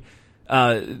Lofgren. I mean,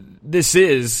 this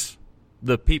is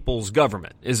the people's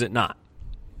government, is it not?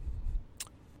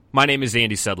 My name is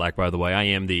Andy Sedlak, by the way. I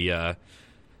am the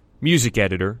music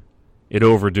editor at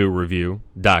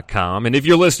OverdueReview.com. And if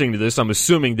you're listening to this, I'm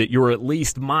assuming that you're at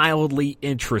least mildly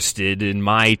interested in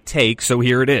my take, so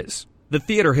here it is. The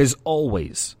theater has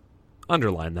always,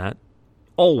 underline that,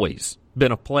 always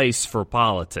been a place for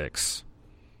politics.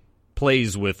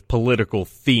 Plays with political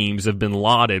themes have been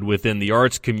lauded within the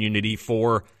arts community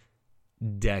for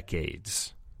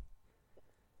decades.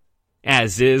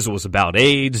 As Is was about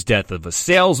AIDS, Death of a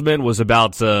Salesman was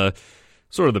about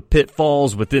sort of the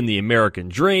pitfalls within the American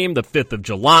dream. The 5th of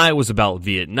July was about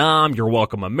Vietnam. Your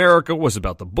Welcome America was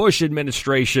about the Bush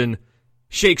administration.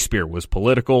 Shakespeare was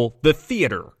political. The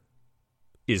theater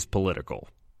is political.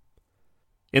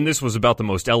 And this was about the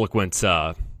most eloquent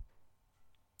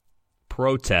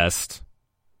protest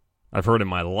I've heard in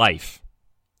my life.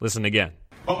 Listen again.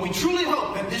 But we truly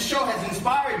hope that this show has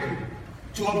inspired you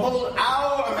to uphold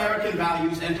our American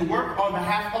values and to work on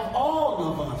behalf of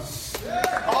all of us.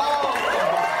 Yeah. All of us.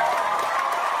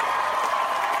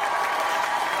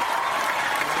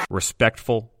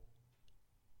 Respectful,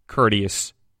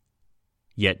 courteous,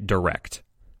 yet direct.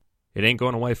 It ain't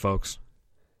going away, folks.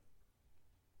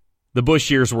 The Bush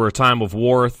years were a time of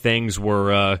war. Things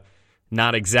were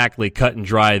not exactly cut and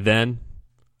dry then.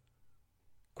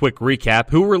 Quick recap.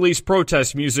 Who released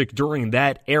protest music during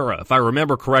that era? If I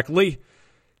remember correctly,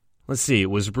 let's see, it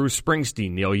was Bruce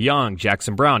Springsteen, Neil Young,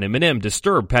 Jackson Brown, Eminem,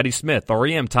 Disturbed, Patti Smith,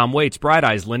 R.E.M., Tom Waits, Bright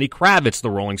Eyes, Lenny Kravitz, The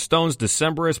Rolling Stones,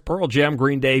 Decemberists, Pearl Jam,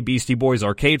 Green Day, Beastie Boys,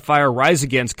 Arcade Fire, Rise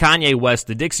Against, Kanye West,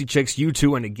 The Dixie Chicks,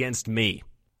 U2, and Against Me,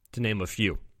 to name a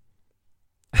few.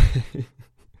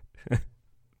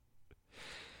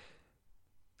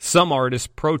 Some artists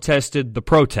protested the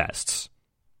protests,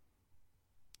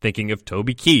 thinking of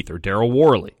Toby Keith or Daryl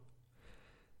Worley.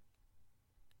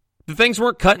 The things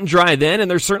weren't cut and dry then, and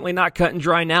they're certainly not cut and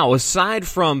dry now. Aside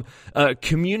from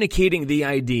communicating the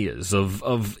ideas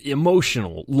of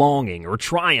emotional longing or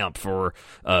triumph or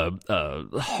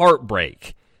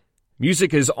heartbreak,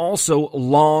 Music has also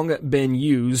long been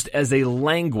used as a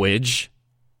language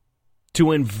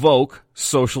to invoke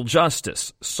social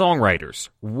justice. Songwriters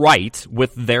write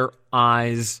with their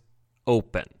eyes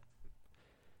open.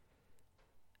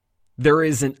 There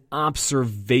is an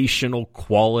observational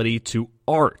quality to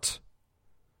art.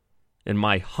 And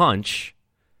my hunch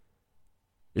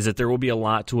is that there will be a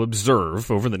lot to observe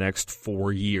over the next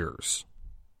 4 years.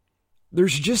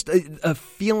 There's just a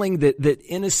feeling that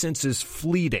innocence is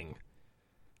fleeting.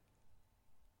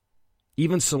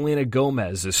 Even Selena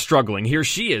Gomez is struggling. Here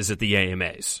she is at the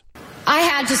AMAs. I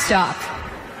had to stop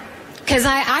because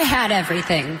I had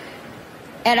everything,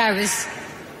 and I was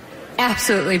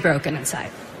absolutely broken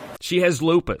inside. She has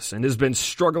lupus and has been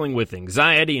struggling with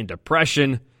anxiety and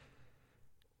depression.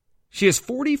 She has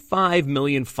 45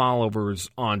 million followers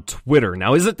on Twitter.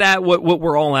 Now, isn't that what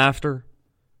we're all after?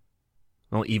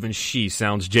 Well, even she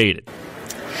sounds jaded.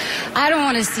 I don't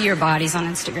want to see your bodies on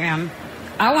Instagram.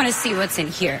 I want to see what's in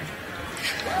here.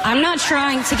 I'm not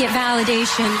trying to get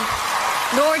validation,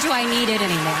 nor do I need it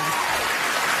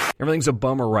anymore. Everything's a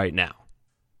bummer right now.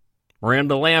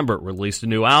 Miranda Lambert released a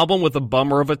new album with a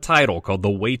bummer of a title called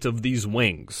The Weight of These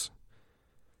Wings.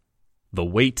 The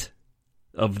Weight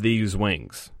of These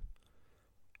Wings.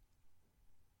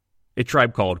 A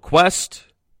Tribe Called Quest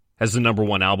has the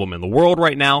 #1 album in the world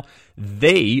right now.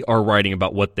 They are writing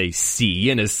about what they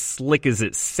see, and as slick as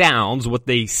it sounds, what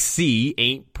they see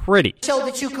ain't pretty. Show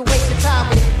that you can waste your time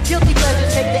with it. Guilty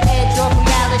pleasures take the edge off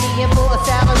reality, and for a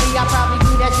salary, I probably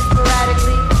do that just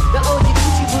sporadically. The OG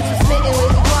Gucci boots are smitten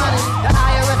with iguanas. The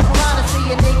IRS piranha see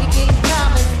a nigga getting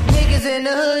common. Niggas in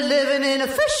the hood living in a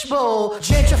fishbowl.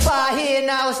 Gentrify here,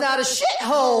 now it's not a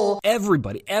shithole.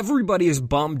 Everybody is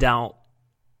bummed out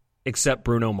except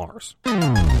Bruno Mars.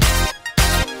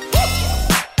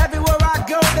 Everywhere I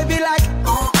go, they be like,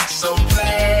 ooh, so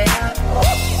bad.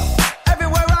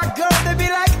 Everywhere I go, they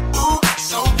be like, ooh,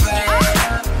 so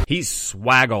bad. He's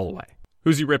swag all the way.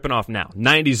 Who's he ripping off now?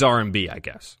 90s R&B, I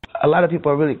guess. A lot of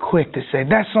people are really quick to say,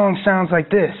 that song sounds like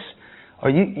this,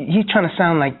 or he's trying to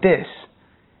sound like this.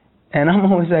 And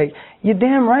I'm always like, you're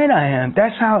damn right I am.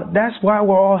 That's why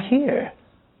we're all here.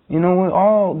 You know, we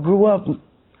all grew up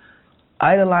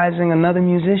idolizing another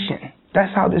musician.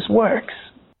 That's how this works.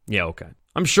 Yeah, okay.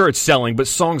 I'm sure it's selling, but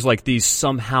songs like these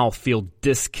somehow feel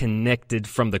disconnected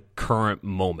from the current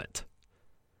moment.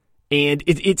 And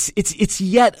it's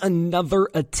yet another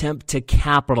attempt to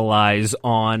capitalize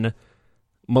on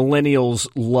millennials'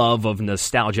 love of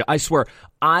nostalgia. I swear,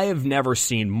 I have never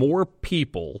seen more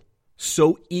people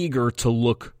so eager to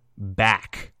look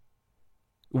back.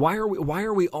 Why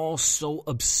are we all so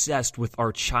obsessed with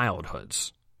our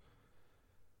childhoods?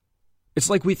 It's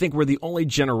like we think we're the only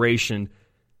generation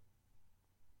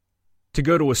to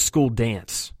go to a school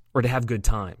dance or to have good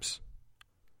times.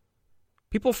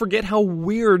 People forget how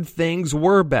weird things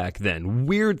were back then.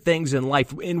 Weird things in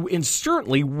life, and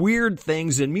certainly weird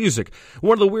things in music.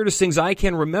 One of the weirdest things I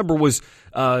can remember was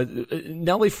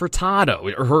Nelly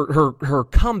Furtado, her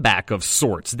comeback of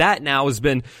sorts. That now is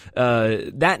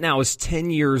 10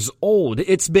 years old.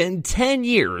 It's been 10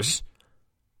 years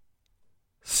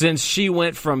since she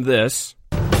went from this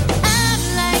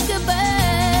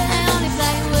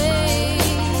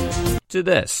to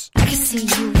this. I can see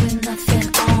you with nothing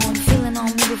on, feeling on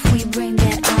me if we bring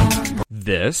that on.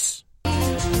 This.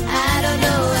 I don't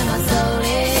know where my soul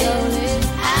is.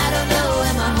 I don't know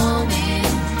where my home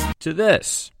is. To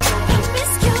this.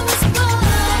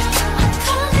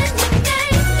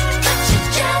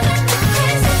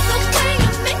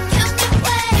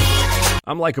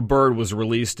 I'm Like a Bird was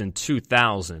released in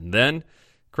 2000. Then,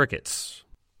 Crickets.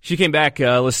 She came back,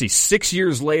 6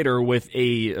 years later with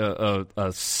a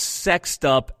sexed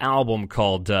up album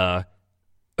called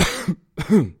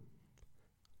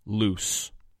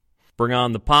Loose. Bring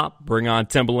on the pop, bring on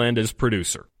Timbaland as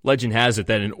producer. Legend has it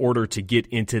that in order to get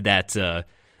into that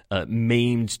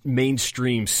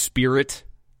mainstream spirit,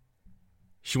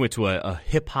 she went to a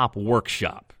hip-hop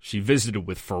workshop. She visited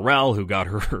with Pharrell, who got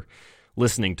her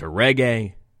listening to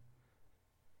reggae.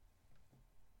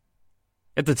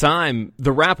 At the time,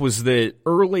 the rap was that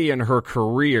early in her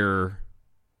career,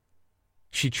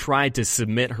 she tried to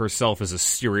submit herself as a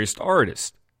serious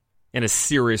artist and a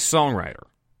serious songwriter.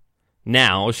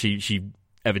 Now, she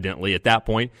evidently, at that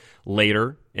point,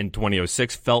 later in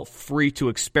 2006, felt free to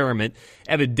experiment.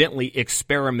 Evidently,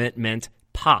 experiment meant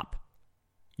pop.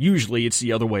 Usually, it's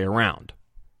the other way around.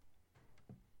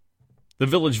 The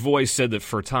Village Voice said that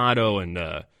Furtado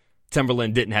and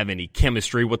Timbaland didn't have any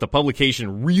chemistry. What the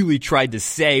publication really tried to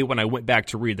say when I went back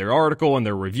to read their article and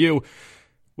their review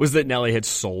was that Nelly had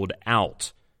sold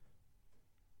out.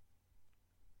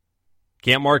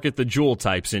 Can't market the Jewel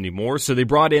types anymore, so they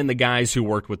brought in the guys who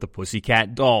worked with the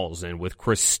Pussycat Dolls and with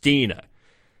Christina.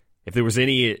 If there was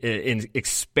any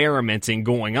experimenting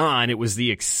going on, it was the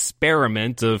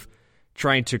experiment of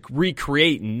trying to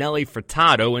recreate Nelly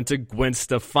Furtado into Gwen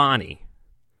Stefani.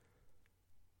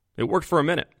 It worked for a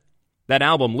minute. That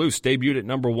album, Loose, debuted at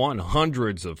number 1,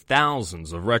 hundreds of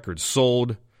thousands of records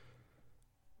sold.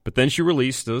 But then she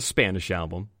released a Spanish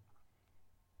album,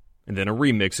 and then a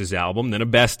remixes album, then a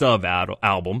best-of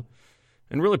album,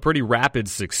 in really pretty rapid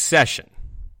succession.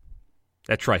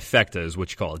 That trifecta is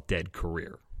what you call a dead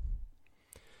career.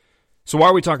 So why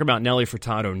are we talking about Nelly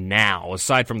Furtado now,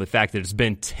 aside from the fact that it's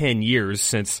been 10 years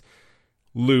since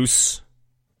Loose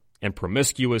and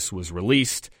Promiscuous was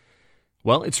released?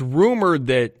 Well, it's rumored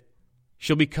that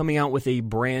she'll be coming out with a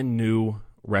brand new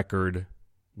record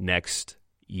next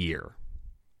year.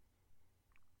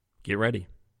 Get ready.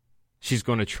 She's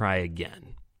going to try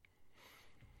again.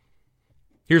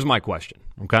 Here's my question,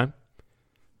 okay?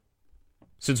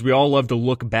 Since we all love to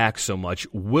look back so much,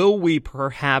 will we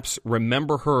perhaps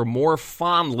remember her more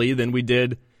fondly than we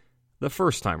did the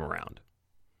first time around?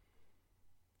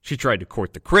 She tried to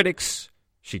court the critics.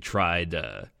 She tried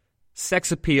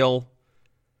sex appeal.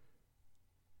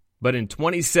 But in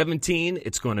 2017,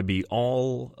 it's going to be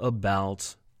all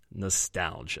about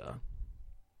nostalgia.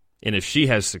 And if she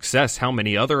has success, how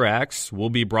many other acts will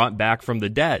be brought back from the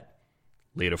dead?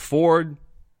 Lita Ford,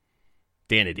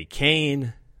 Danity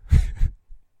Kane.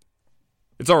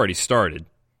 It's already started.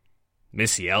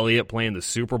 Missy Elliott playing the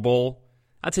Super Bowl.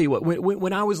 I'll tell you what,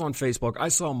 when I was on Facebook, I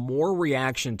saw more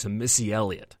reaction to Missy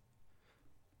Elliott.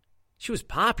 She was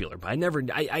popular, but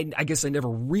I guess I never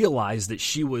realized that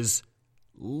she was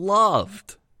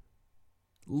loved.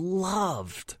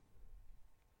 Loved.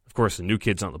 Of course, the New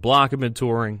Kids on the Block have been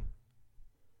touring.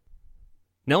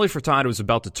 Nelly Furtado is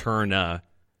about to turn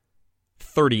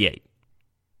 38.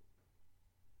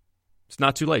 It's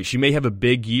not too late. She may have a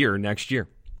big year next year.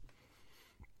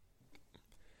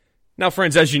 Now,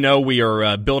 friends, as you know, we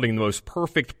are building the most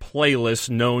perfect playlist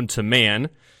known to man.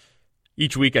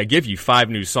 Each week I give you 5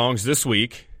 new songs. This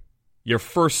week, your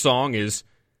first song is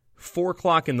 4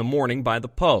 O'Clock in the Morning by the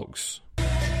Pogues. 4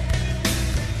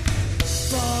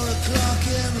 o'clock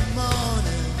in the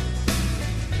morning,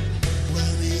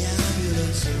 when the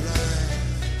ambulance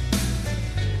arrives.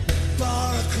 4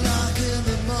 o'clock in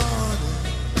the morning,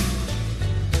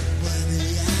 when the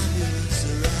ambulance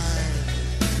arrives.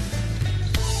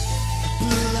 The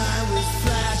blue light was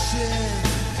flashing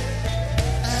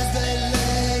as they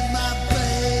laid my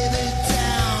baby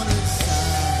down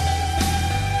inside.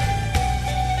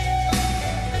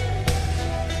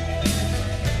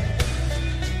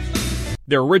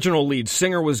 Their original lead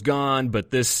singer was gone, but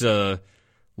this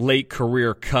late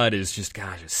career cut is just,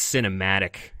 gosh,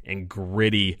 cinematic and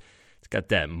gritty. It's got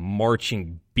that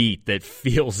marching beat that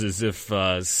feels as if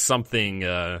something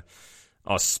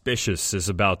auspicious is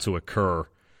about to occur.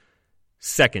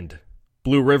 Second,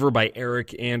 Blue River by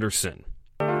Eric Anderson.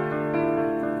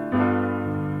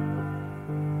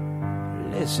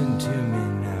 Listen to me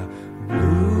now.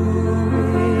 Blue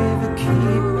River,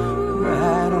 keep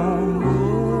right on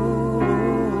rolling.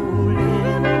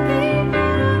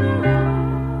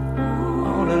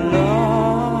 All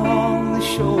along the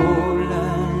shoreline.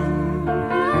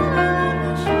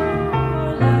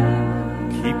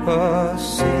 Keep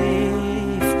us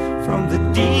safe from the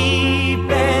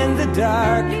deep and the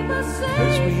dark.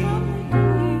 'Cause we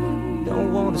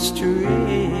don't want to stray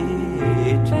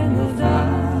too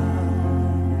far.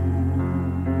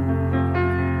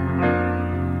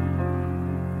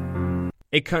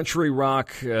 A country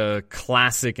rock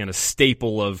classic and a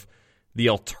staple of the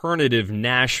alternative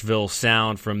Nashville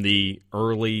sound from the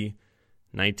early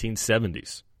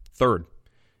 1970s. Third,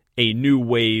 a new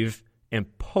wave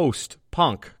and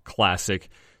post-punk classic.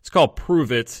 It's called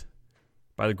Prove It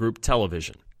by the group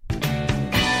Television.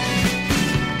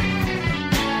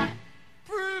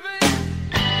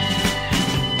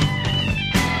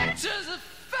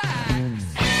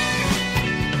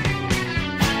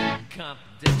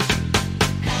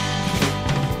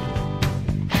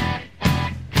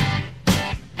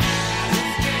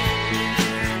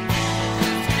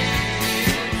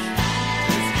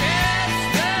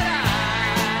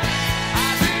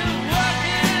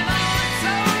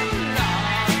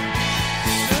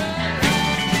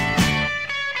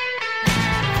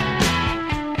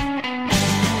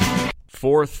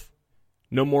 Fourth,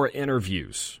 no more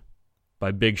interviews.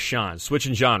 by Big Sean.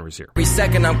 Switching genres here. Every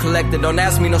second I'm collecting, don't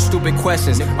ask me no stupid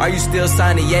questions. Are you still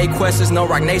signing yay questions? No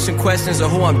Rock Nation questions or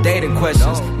who I'm dating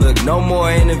questions. Look, no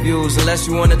more interviews unless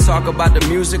you want to talk about the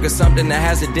music or something that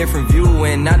has a different view.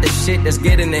 And not the shit that's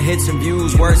getting the hits and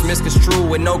views. Words misconstrued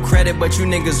with no credit, but you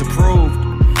niggas approved.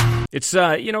 It's,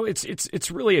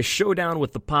 it's really a showdown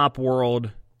with the pop world.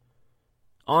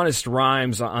 Honest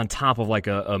rhymes on top of like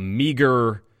a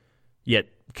meager yet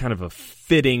kind of a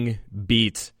fitting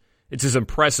beat. It's as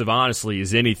impressive, honestly,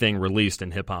 as anything released in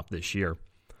hip-hop this year.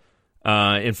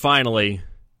 And finally,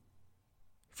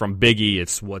 from Biggie,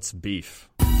 it's What's Beef?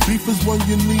 Beef is when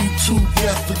you need 2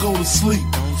 gas to go to sleep.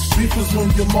 Beef is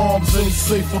when your moms ain't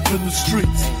safe up in the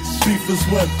streets. Beef is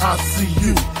when I see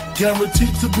you,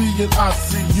 guaranteed to be in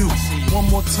ICU. One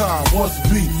more time, what's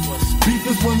beef? Beef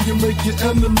is when you make your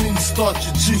enemies start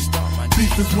your Jeep.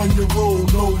 Beef is when you roll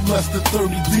no less than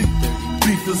 30 deep.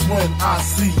 Beef is when I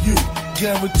see you,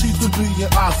 guaranteed to be in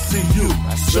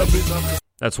ICU.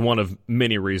 That's one of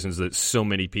many reasons that so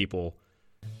many people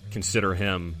consider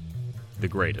him the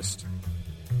greatest.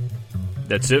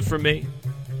 That's it for me.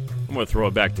 I'm going to throw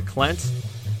it back to Clint.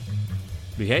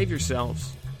 Behave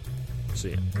yourselves.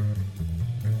 See ya.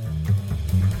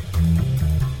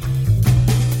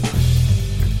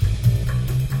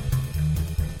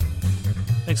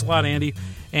 Thanks a lot, Andy.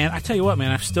 And I tell you what,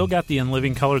 man, I've still got the In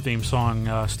Living Color theme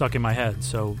song stuck in my head.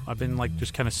 So I've been like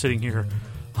just kind of sitting here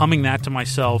humming that to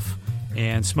myself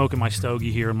and smoking my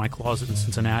stogie here in my closet in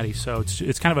Cincinnati. So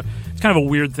it's kind of a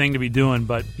weird thing to be doing,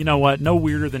 but you know what? No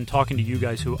weirder than talking to you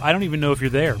guys who I don't even know if you're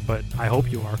there, but I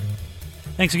hope you are.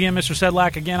 Thanks again, Mr.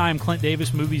 Sedlak. Again, I am Clint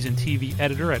Davis, movies and TV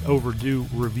editor at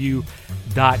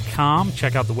OverdueReview.com.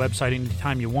 Check out the website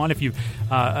anytime you want. If you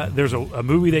there's a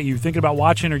movie that you're thinking about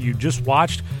watching or you just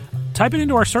watched, type it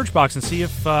into our search box and see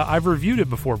if I've reviewed it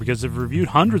before, because I've reviewed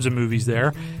hundreds of movies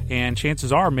there, and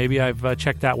chances are maybe I've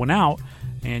checked that one out,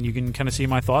 and you can kind of see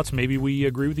my thoughts. Maybe we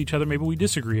agree with each other, maybe we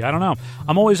disagree. I don't know.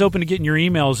 I'm always open to getting your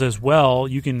emails as well.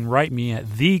 You can write me at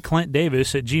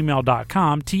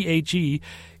theclintdavis@gmail.com, THE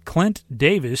Clint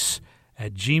Davis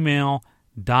at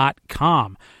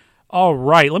gmail.com. All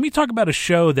right, let me talk about a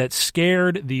show that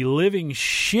scared the living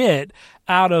shit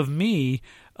out of me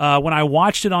when I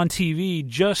watched it on TV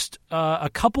just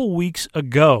a couple weeks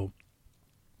ago.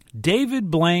 David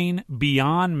Blaine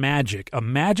Beyond Magic, a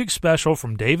magic special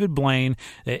from David Blaine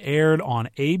that aired on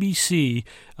ABC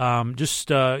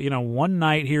one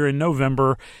night here in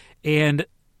November. And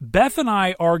Beth and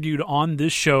I argued on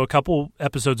this show a couple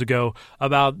episodes ago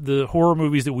about the horror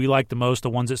movies that we like the most, the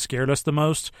ones that scared us the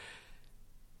most.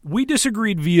 We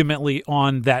disagreed vehemently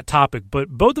on that topic, but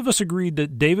both of us agreed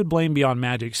that David Blaine Beyond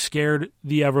Magic scared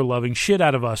the ever-loving shit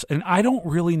out of us, and I don't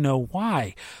really know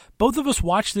why. Both of us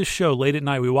watched this show late at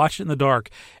night. We watched it in the dark,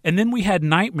 and then we had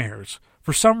nightmares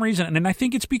for some reason, and I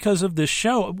think it's because of this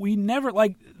show. We never,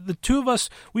 like, the two of us,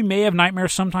 we may have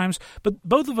nightmares sometimes, but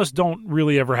both of us don't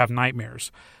really ever have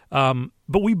nightmares.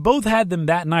 But we both had them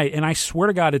that night, and I swear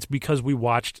to God it's because we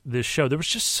watched this show. There was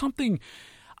just something...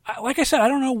 Like I said, I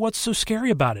don't know what's so scary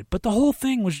about it, but the whole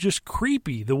thing was just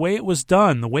creepy. The way it was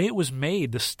done, the way it was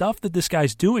made, the stuff that this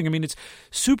guy's doing. I mean, it's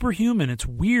superhuman. It's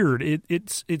weird.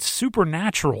 It's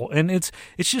supernatural, and it's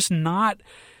just not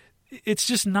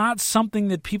something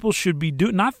that people should be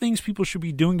doing. Not things people should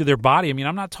be doing to their body. I mean,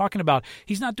 I'm not talking about.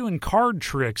 He's not doing card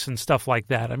tricks and stuff like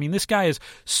that. I mean, this guy is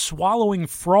swallowing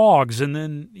frogs and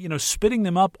then spitting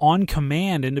them up on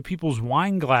command into people's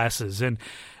wine glasses and.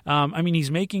 I mean,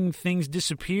 he's making things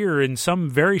disappear in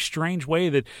some very strange way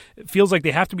that feels like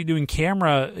they have to be doing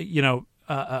camera,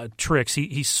 tricks.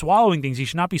 He's swallowing things he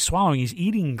should not be swallowing. He's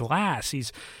eating glass.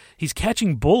 He's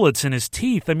catching bullets in his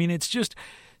teeth. I mean, it's just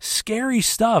scary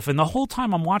stuff. And the whole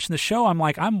time I'm watching the show, I'm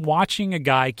like, I'm watching a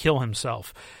guy kill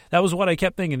himself. That was what I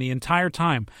kept thinking the entire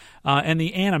time. And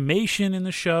the animation in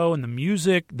the show and the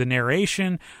music, the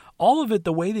narration, all of it,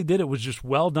 the way they did it was just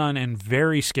well done and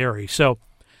very scary. So,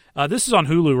 this is on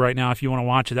Hulu right now if you want to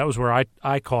watch it. That was where I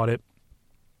caught it.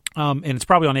 And it's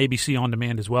probably on ABC On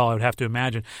Demand as well, I would have to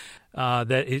imagine.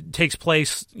 That it takes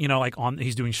place,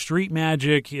 he's doing street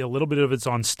magic. A little bit of it's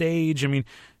on stage. I mean,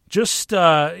 just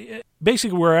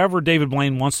basically wherever David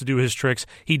Blaine wants to do his tricks,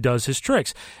 he does his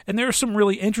tricks. And there are some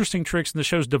really interesting tricks, and the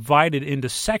show's divided into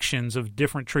sections of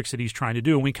different tricks that he's trying to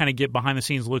do. And we kind of get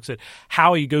behind-the-scenes looks at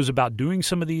how he goes about doing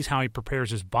some of these, how he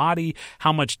prepares his body,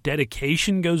 how much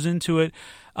dedication goes into it.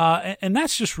 And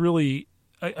that's just really,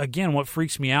 again, what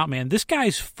freaks me out, man. This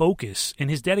guy's focus and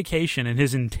his dedication and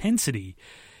his intensity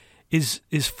is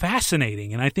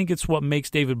fascinating, and I think it's what makes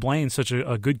David Blaine such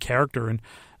a good character. And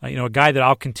a guy that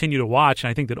I'll continue to watch, and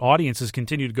I think that audiences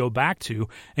continue to go back to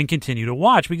and continue to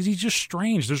watch because he's just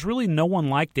strange. There's really no one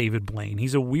like David Blaine.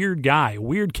 He's a weird guy, a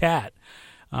weird cat,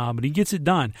 but he gets it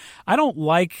done. I don't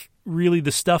like really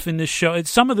the stuff in this show. It's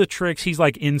some of the tricks. He's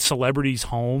like in celebrities'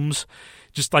 homes,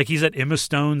 just like he's at Emma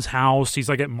Stone's house. He's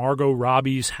like at Margot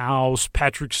Robbie's house,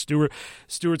 Patrick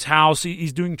Stewart's house.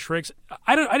 He's doing tricks.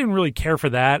 I didn't really care for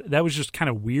that. That was just kind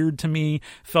of weird to me.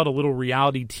 Felt a little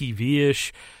reality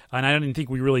TV-ish. And I didn't think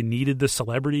we really needed the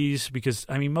celebrities because,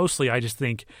 I mean, mostly I just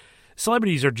think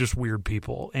celebrities are just weird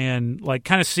people. And like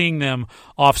kind of seeing them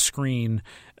off screen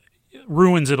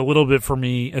ruins it a little bit for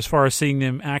me as far as seeing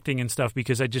them acting and stuff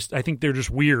because I think they're just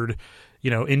weird,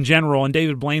 in general. And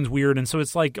David Blaine's weird. And so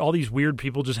it's like all these weird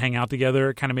people just hang out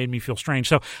together. It kind of made me feel strange.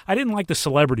 So I didn't like the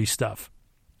celebrity stuff.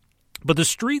 But the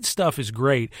street stuff is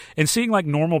great. And seeing like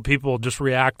normal people just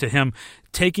react to him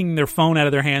taking their phone out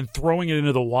of their hand, throwing it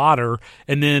into the water,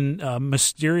 and then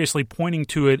mysteriously pointing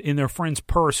to it in their friend's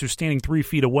purse who's standing 3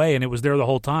 feet away and it was there the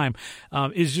whole time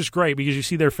is just great because you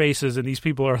see their faces and these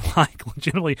people are like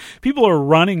legitimately, people are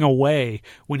running away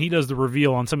when he does the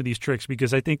reveal on some of these tricks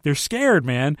because I think they're scared,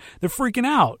 man. They're freaking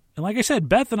out. And like I said,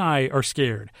 Beth and I are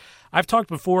scared. I've talked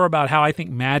before about how I think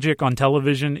magic on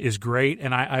television is great,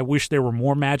 and I wish there were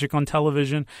more magic on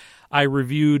television. I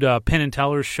reviewed Penn and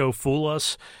Teller's show Fool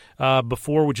Us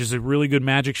before, which is a really good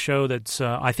magic show that's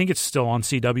I think it's still on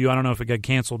CW. I don't know if it got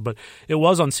canceled, but it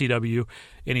was on CW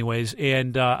anyways.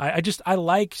 And I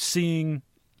like seeing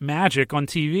magic on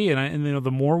TV, and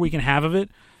the more we can have of it,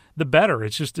 the better.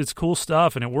 It's cool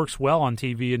stuff, and it works well on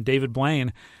TV, and David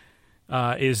Blaine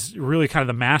is really kind of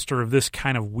the master of this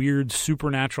kind of weird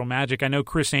supernatural magic. I know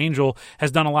Chris Angel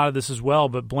has done a lot of this as well,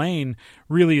 but Blaine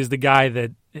really is the guy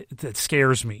that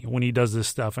scares me when he does this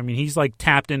stuff. I mean, he's like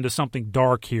tapped into something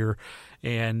dark here,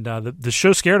 and the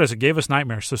show scared us. It gave us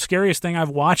nightmares. So scariest thing I've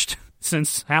watched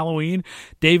since Halloween,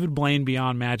 David Blaine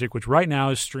Beyond Magic, which right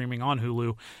now is streaming on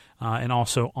Hulu and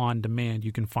also on demand.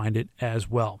 You can find it as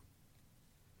well.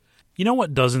 You know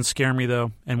what doesn't scare me,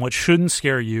 though, and what shouldn't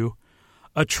scare you?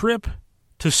 A trip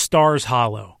to Stars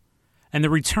Hollow and the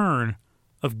return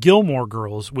of Gilmore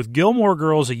Girls, with Gilmore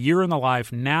Girls A Year in the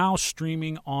Life now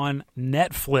streaming on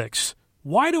Netflix.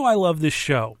 Why do I love this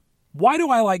show? Why do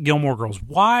I like Gilmore Girls?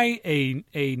 Why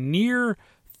a near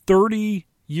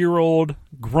 30-year-old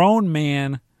grown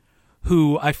man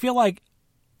who I feel like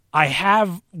I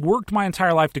have worked my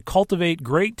entire life to cultivate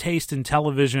great taste in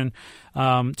television,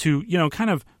 to, kind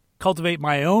of cultivate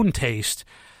my own taste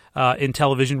in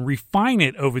television, refine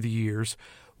it over the years.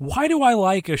 Why do I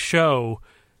like a show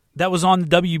that was on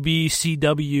the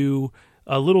WBCW,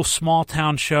 a little small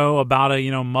town show about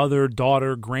a, mother,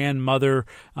 daughter, grandmother,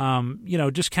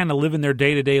 just kind of living their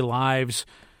day-to-day lives?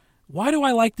 Why do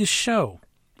I like this show?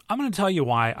 I'm going to tell you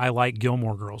why I like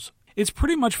Gilmore Girls. It's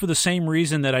pretty much for the same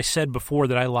reason that I said before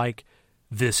that I like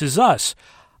This Is Us.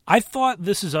 I thought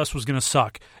This Is Us was going to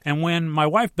suck. And when my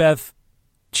wife, Beth,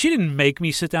 she didn't make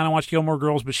me sit down and watch Gilmore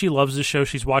Girls, but she loves this show.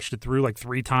 She's watched it through like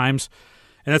 3 times,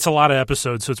 and that's a lot of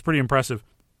episodes, so it's pretty impressive.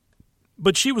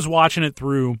 But she was watching it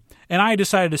through, and I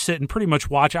decided to sit and pretty much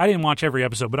watch. I didn't watch every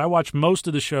episode, but I watched most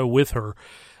of the show with her.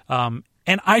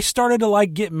 And I started to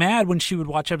get mad when she would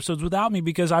watch episodes without me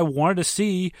because I wanted to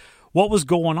see what was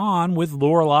going on with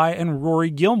Lorelai and Rory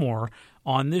Gilmore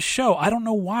on this show. I don't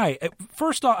know why.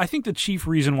 First off, I think the chief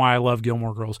reason why I love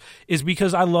Gilmore Girls is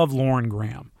because I love Lauren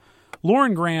Graham.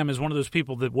 Lauren Graham is one of those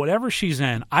people that whatever she's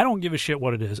in, I don't give a shit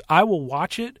what it is. I will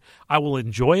watch it. I will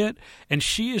enjoy it. And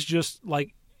she is just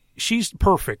she's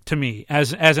perfect to me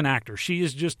as an actor.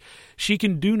 She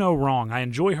can do no wrong. I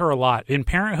enjoy her a lot. In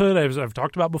Parenthood, as I've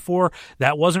talked about before,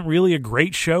 that wasn't really a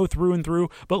great show through and through,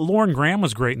 but Lauren Graham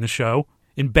was great in the show.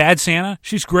 In Bad Santa,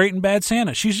 she's great in Bad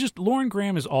Santa. Lauren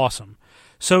Graham is awesome.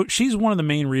 So she's one of the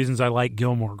main reasons I like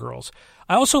Gilmore Girls.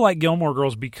 I also like Gilmore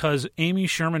Girls because Amy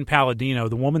Sherman Palladino,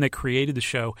 the woman that created the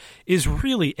show, is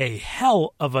really a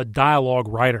hell of a dialogue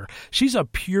writer. She's a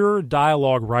pure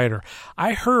dialogue writer.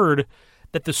 I heard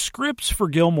that the scripts for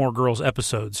Gilmore Girls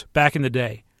episodes back in the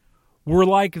day were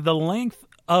like the length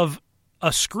of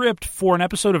a script for an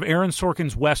episode of Aaron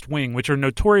Sorkin's West Wing, which are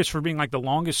notorious for being like the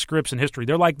longest scripts in history.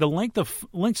 They're like the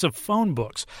lengths of phone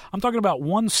books. I'm talking about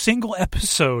one single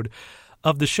episode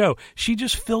of the show. She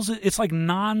just fills it. It's like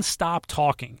nonstop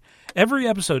talking. Every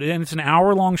episode, and it's an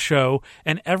hour-long show,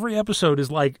 and every episode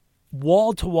is like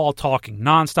wall-to-wall talking,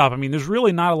 nonstop. I mean, there's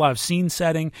really not a lot of scene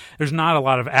setting. There's not a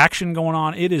lot of action going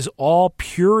on. It is all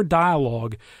pure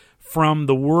dialogue from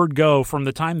the word go, from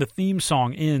the time the theme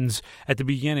song ends at the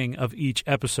beginning of each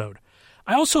episode.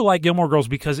 I also like Gilmore Girls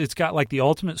because it's got like the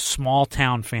ultimate small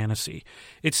town fantasy.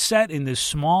 It's set in this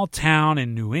small town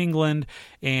in New England,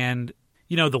 and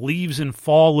the leaves in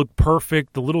fall look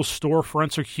perfect. The little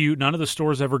storefronts are cute. None of the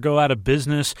stores ever go out of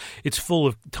business. It's full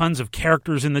of tons of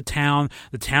characters in the town.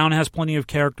 The town has plenty of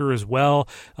character as well.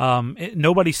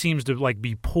 Nobody seems to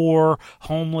be poor,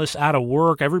 homeless, out of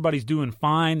work. Everybody's doing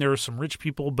fine. There are some rich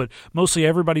people, but mostly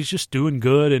everybody's just doing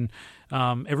good, and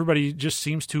everybody just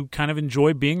seems to kind of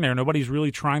enjoy being there. Nobody's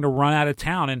really trying to run out of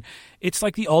town, and it's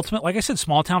like the ultimate, like I said,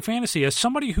 small town fantasy. As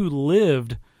somebody who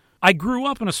I grew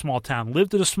up in a small town,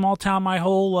 lived in a small town my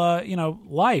whole,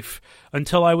 life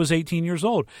until I was 18 years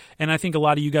old. And I think a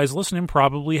lot of you guys listening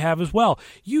probably have as well.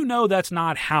 That's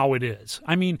not how it is.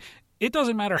 I mean, it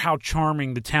doesn't matter how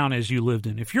charming the town is you lived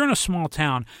in. If you're in a small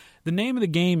town, the name of the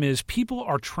game is people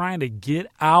are trying to get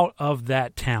out of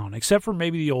that town, except for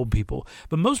maybe the old people.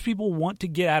 But most people want to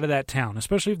get out of that town,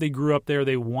 especially if they grew up there.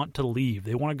 They want to leave.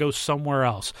 They want to go somewhere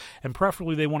else. And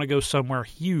preferably they want to go somewhere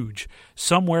huge,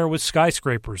 somewhere with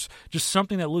skyscrapers, just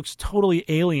something that looks totally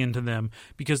alien to them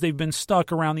because they've been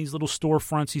stuck around these little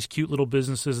storefronts, these cute little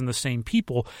businesses, and the same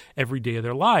people every day of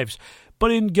their lives. But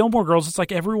in Gilmore Girls, it's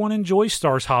like everyone enjoys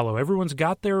Stars Hollow. Everyone's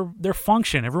got their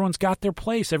function. Everyone's got their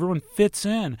place. Everyone fits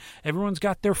in. Everyone's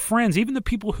got their friends. Even the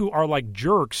people who are like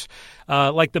jerks,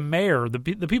 like the mayor, the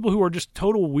people who are just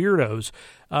total weirdos,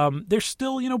 they're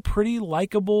still, pretty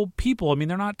likable people. I mean,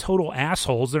 they're not total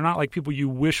assholes. They're not like people you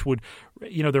wish would,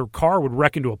 their car would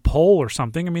wreck into a pole or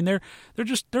something. I mean,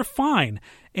 they're fine.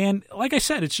 And like I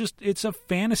said, it's a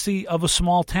fantasy of a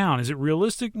small town. Is it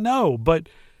realistic? No, but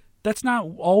that's not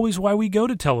always why we go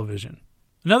to television.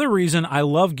 Another reason I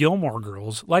love Gilmore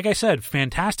Girls, like I said,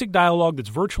 fantastic dialogue that's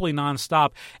virtually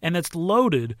nonstop and that's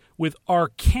loaded with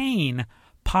arcane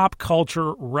pop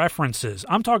culture references.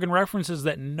 I'm talking references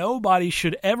that nobody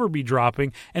should ever be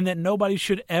dropping and that nobody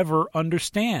should ever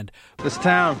understand. This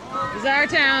town is our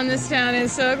town. This town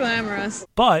is so glamorous.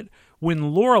 But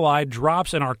when Lorelai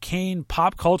drops an arcane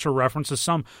pop culture reference to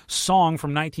some song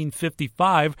from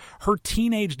 1955, her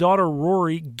teenage daughter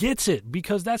Rory gets it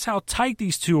because that's how tight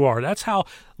these two are. That's how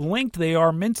linked they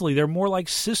are mentally. They're more like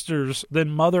sisters than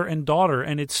mother and daughter,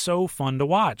 and it's so fun to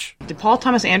watch. Did Paul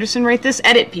Thomas Anderson write this?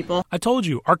 Edit, people. I told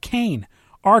you, arcane.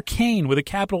 Arcane with a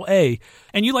capital A,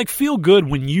 and you feel good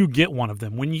when you get one of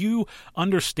them. When you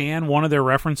understand one of their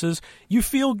references, you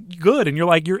feel good, and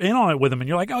you're in on it with them, and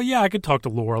you're like, oh yeah, I could talk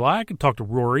to Lorelai, I could talk to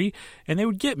Rory, and they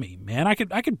would get me, man. I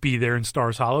could be there in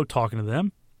Stars Hollow talking to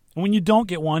them. And when you don't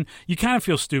get one, you kind of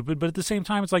feel stupid, but at the same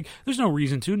time, it's like there's no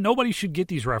reason to. Nobody should get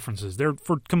these references. They're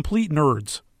for complete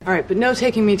nerds. All right, but no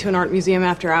taking me to an art museum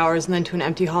after hours and then to an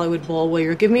empty Hollywood bowl where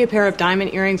you're giving me a pair of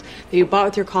diamond earrings that you bought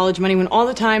with your college money when all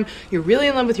the time you're really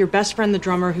in love with your best friend, the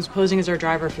drummer, who's posing as our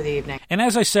driver for the evening. And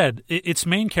as I said, its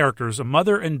main characters, a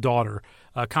mother and daughter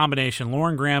combination,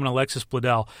 Lauren Graham and Alexis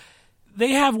Bledel,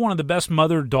 they have one of the best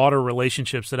mother-daughter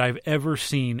relationships that I've ever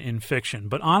seen in fiction.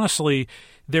 But honestly,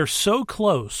 they're so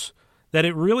close that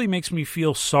it really makes me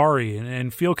feel sorry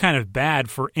and feel kind of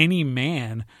bad for any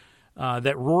man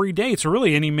that Rory dates, or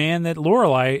really any man that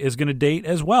Lorelai is going to date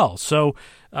as well. So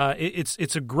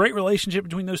it's a great relationship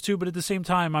between those two, but at the same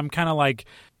time, I'm kind of like,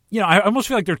 I almost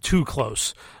feel like they're too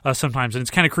close sometimes, and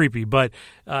it's kind of creepy. But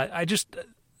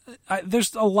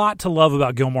there's a lot to love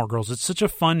about Gilmore Girls. It's such a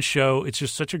fun show. It's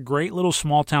just such a great little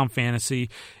small-town fantasy.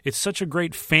 It's such a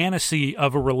great fantasy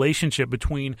of a relationship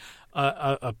between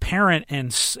a parent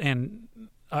and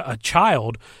a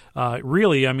child.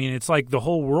 Really, I mean, it's like the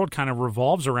whole world kind of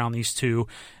revolves around these two,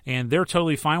 and they're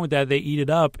totally fine with that. They eat it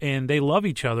up, and they love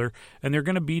each other, and they're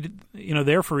going to be,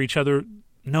 there for each other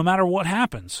no matter what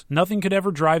happens. Nothing could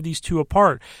ever drive these two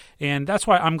apart, and that's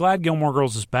why I'm glad Gilmore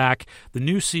Girls is back. The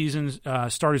new season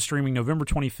started streaming November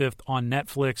 25th on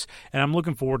Netflix, and I'm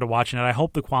looking forward to watching it. I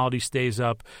hope the quality stays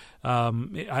up.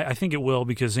 I think it will,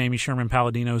 because Amy Sherman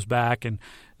Palladino's back, and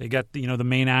they got the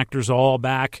main actors all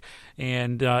back,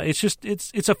 and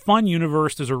it's a fun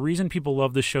universe. There's a reason people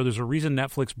love this show. There's a reason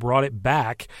Netflix brought it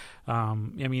back. I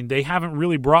mean, they haven't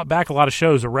really brought back a lot of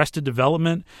shows. Arrested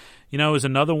Development, is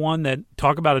another one that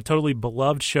talk about a totally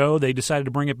beloved show. They decided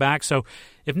to bring it back. So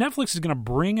if Netflix is going to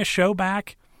bring a show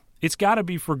back, it's got to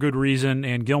be for good reason,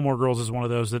 and Gilmore Girls is one of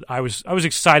those that I was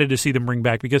excited to see them bring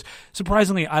back, because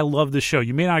surprisingly, I love this show.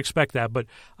 You may not expect that, but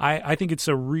I think it's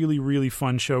a really, really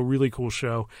fun show, really cool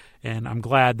show, and I'm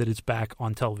glad that it's back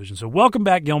on television. So welcome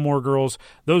back, Gilmore Girls.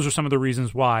 Those are some of the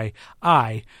reasons why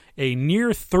I, a near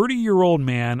 30-year-old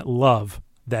man, love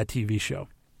that TV show.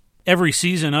 Every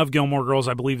season of Gilmore Girls,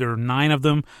 I believe there are 9 of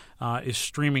them, is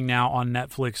streaming now on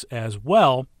Netflix as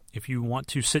well. If you want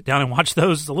to sit down and watch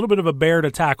those, it's a little bit of a bear to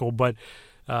tackle, but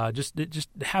just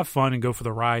have fun and go for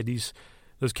the ride. These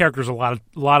those characters are a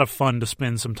lot of fun to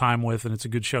spend some time with, and it's a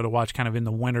good show to watch kind of in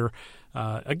the winter.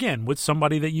 Again, with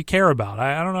somebody that you care about.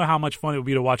 I don't know how much fun it would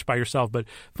be to watch by yourself, but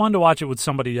fun to watch it with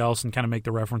somebody else and kind of make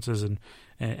the references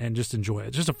and just enjoy it.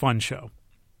 It's just a fun show.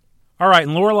 All right,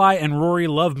 and Lorelai and Rory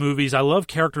love movies. I love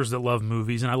characters that love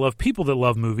movies, and I love people that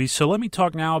love movies. So let me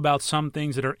talk now about some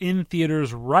things that are in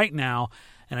theaters right now,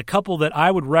 and a couple that I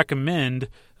would recommend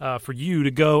for you to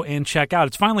go and check out.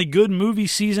 It's finally good movie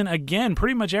season again.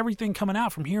 Pretty much everything coming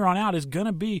out from here on out is going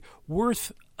to be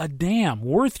worth a damn,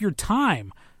 worth your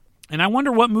time. And I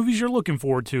wonder what movies you're looking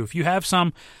forward to. If you have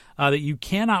some that you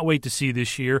cannot wait to see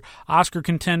this year, Oscar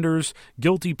contenders,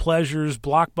 guilty pleasures,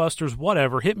 blockbusters,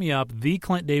 whatever, hit me up,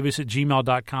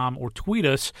 theclintdavis@gmail.com, or tweet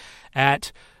us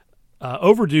at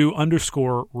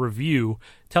overdue_review.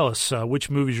 Tell us which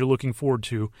movies you're looking forward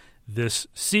to this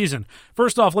season.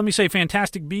 First off, let me say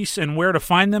Fantastic Beasts and where to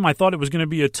find them. I thought it was going to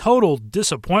be a total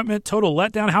disappointment, total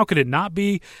letdown. How could it not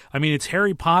be? I mean, it's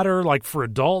Harry Potter, like, for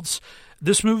adults.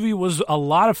 This movie was a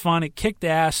lot of fun. It kicked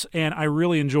ass, and I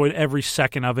really enjoyed every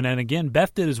second of it. And again,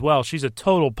 Beth did as well. She's a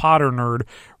total Potter nerd.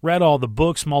 Read all the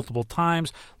books multiple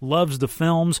times. Loves the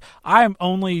films. I've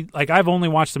only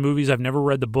watched the movies. I've never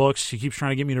read the books. She keeps trying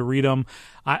to get me to read them.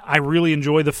 I really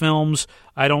enjoy the films.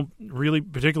 I don't really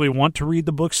particularly want to read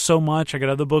the books so much. I got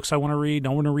other books I want to read.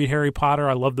 Don't want to read Harry Potter.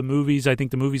 I love the movies. I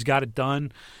think the movies got it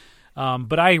done.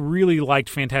 But I really liked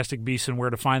Fantastic Beasts and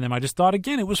Where to Find Them. I just thought,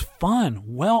 again, it was fun,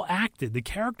 well acted. The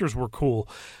characters were cool.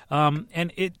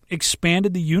 And it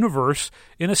expanded the universe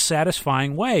in a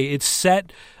satisfying way. It's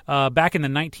set back in the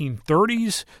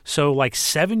 1930s, so like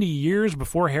 70 years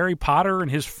before Harry Potter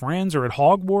and his friends are at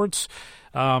Hogwarts.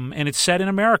 And it's set in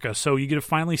America, so you get to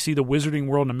finally see the wizarding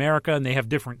world in America, and they have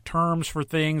different terms for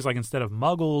things. Like instead of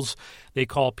muggles, they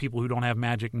call people who don't have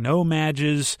magic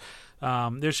no-mages.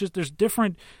 There's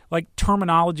different like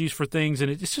terminologies for things, and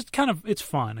it's just it's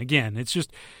fun. Again,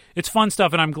 it's fun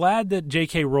stuff, and I'm glad that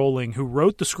J.K. Rowling, who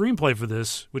wrote the screenplay for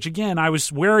this, which again I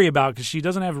was wary about because she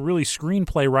doesn't have really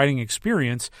screenplay writing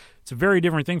experience. It's a very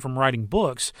different thing from writing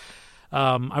books.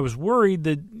 I was worried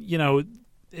that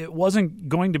it wasn't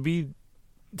going to be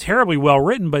terribly well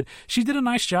written, but she did a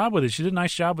nice job with it. She did a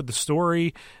nice job with the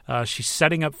story. She's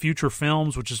setting up future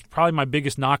films, which is probably my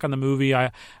biggest knock on the movie.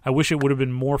 I wish it would have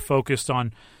been more focused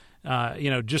on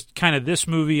just kind of this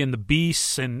movie and the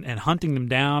beasts and hunting them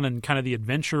down and kind of the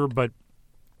adventure, but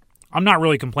I'm not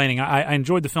really complaining. I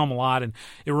enjoyed the film a lot, and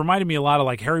it reminded me a lot of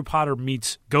like Harry Potter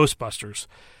meets Ghostbusters,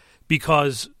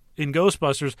 because in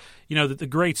Ghostbusters, the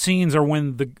great scenes are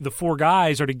when the four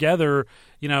guys are together,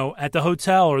 at the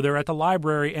hotel or they're at the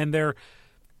library, and they're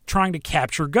trying to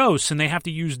capture ghosts, and they have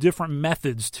to use different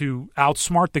methods to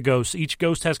outsmart the ghosts. Each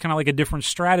ghost has kind of like a different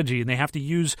strategy, and they have to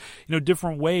use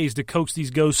different ways to coax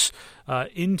these ghosts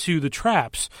into the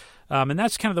traps. And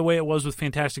that's kind of the way it was with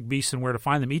Fantastic Beasts and Where to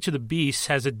Find Them. Each of the beasts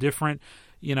has a different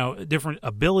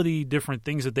ability, different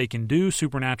things that they can do,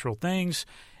 supernatural things.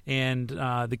 And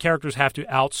the characters have to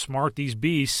outsmart these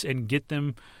beasts and get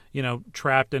them,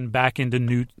 trapped and back into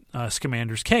Newt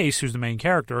Scamander's case, who's the main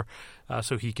character,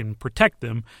 so he can protect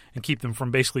them and keep them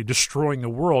from basically destroying the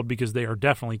world, because they are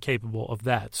definitely capable of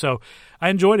that. So I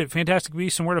enjoyed it. Fantastic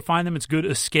Beasts and Where to Find Them. It's good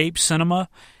escape cinema,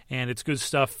 and it's good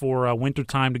stuff for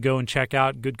wintertime to go and check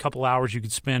out. Good couple hours you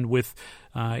could spend with,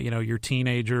 your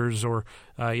teenagers or,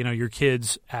 your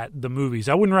kids at the movies.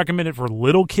 I wouldn't recommend it for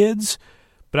little kids,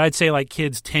 but I'd say like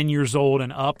kids 10 years old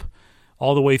and up,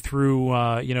 all the way through,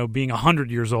 being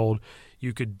 100 years old,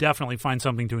 you could definitely find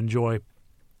something to enjoy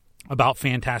about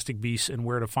Fantastic Beasts and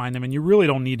Where to Find Them. And you really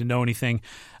don't need to know anything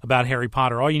about Harry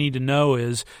Potter. All you need to know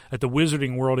is that the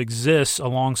wizarding world exists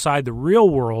alongside the real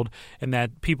world, and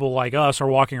that people like us are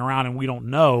walking around and we don't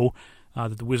know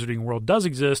that the wizarding world does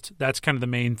exist. That's kind of the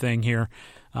main thing here.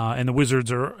 And the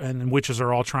wizards and witches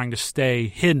are all trying to stay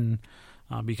hidden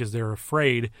because they're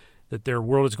afraid that their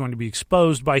world is going to be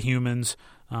exposed by humans,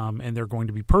 and they're going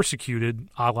to be persecuted,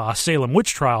 a la Salem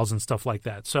witch trials and stuff like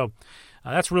that. So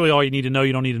that's really all you need to know.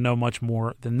 You don't need to know much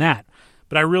more than that.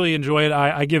 But I really enjoy it.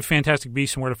 I give Fantastic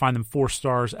Beasts and Where to Find Them 4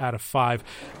 stars out of 5.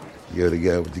 You're the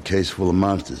guy with the case full of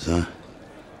monsters, huh?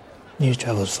 News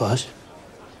travels fast.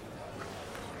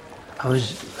 I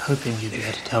was hoping you'd be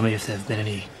able to tell me if there have been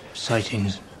any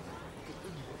sightings,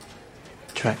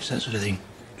 tracks, that sort of thing.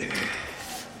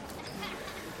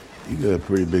 You got a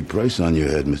pretty big price on your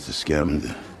head, Mr.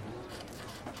 Scamander.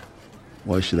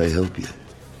 Why should I help you?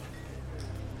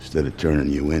 Instead of turning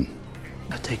you in.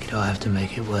 I take it I'll have to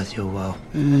make it worth your while.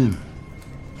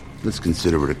 Let's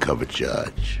consider it a cover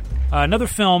charge. Another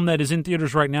film that is in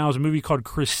theaters right now is a movie called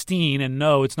Christine, and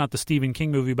no, it's not the Stephen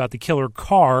King movie about the killer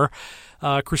car.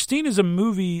 Christine is a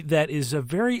movie that is a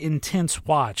very intense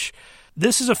watch.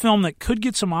 This is a film that could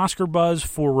get some Oscar buzz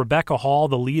for Rebecca Hall,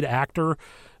 the lead actor.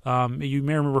 You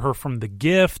may remember her from The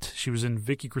Gift. She was in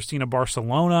Vicky Cristina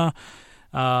Barcelona.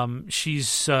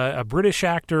 She's a British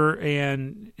actor,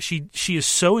 and she is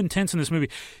so intense in this movie.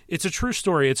 It's a true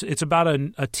story. It's about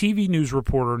a TV news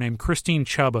reporter named Christine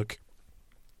Chubbuck,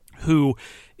 who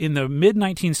in the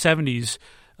mid-1970s,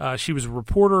 she was a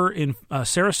reporter in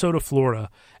Sarasota, Florida,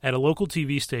 at a local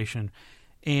TV station,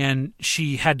 and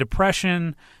she had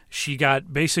depression. She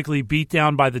got basically beat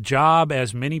down by the job,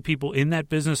 as many people in that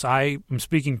business. I am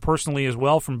speaking personally as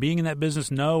well from being in that business.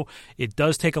 No, it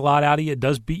does take a lot out of you. It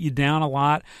does beat you down a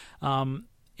lot.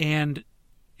 And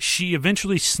she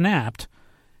eventually snapped,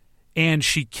 and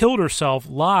she killed herself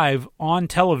live on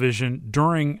television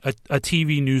during a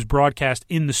TV news broadcast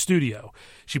in the studio.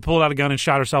 She pulled out a gun and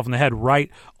shot herself in the head right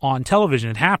on television.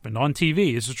 It happened on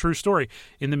TV. It's a true story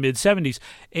in the mid-'70s.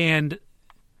 And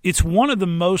it's one of the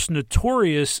most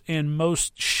notorious and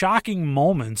most shocking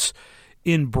moments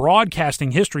in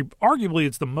broadcasting history. Arguably,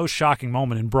 it's the most shocking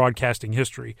moment in broadcasting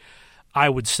history, I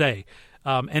would say.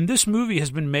 And this movie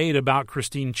has been made about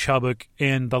Christine Chubbuck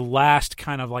and the last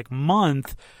kind of like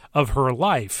month of her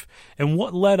life and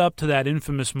what led up to that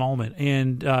infamous moment.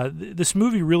 And this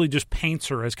movie really just paints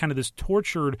her as kind of this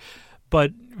tortured but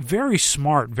very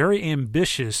smart, very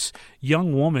ambitious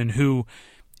young woman who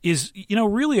is,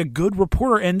 really a good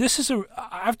reporter. And this is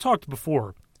I've talked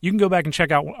before. You can go back and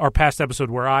check out our past episode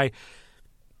where I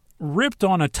ripped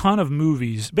on a ton of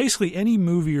movies, basically any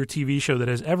movie or TV show that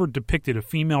has ever depicted a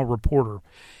female reporter.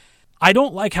 I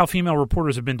don't like how female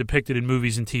reporters have been depicted in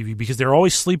movies and TV because they're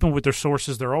always sleeping with their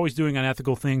sources. They're always doing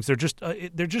unethical things. They're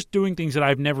just doing things that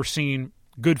I've never seen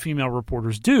good female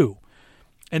reporters do.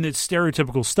 And it's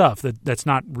stereotypical stuff that's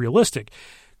not realistic.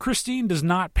 Christine does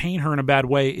not paint her in a bad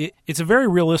way. It's a very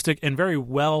realistic and very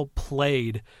well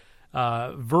played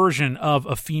version of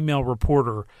a female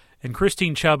reporter. And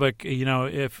Christine Chubbuck,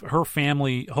 if her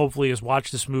family hopefully has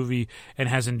watched this movie and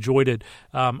has enjoyed it,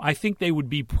 I think they would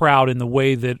be proud in the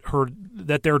way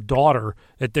that their daughter,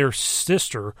 that their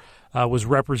sister, was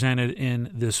represented in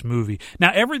this movie.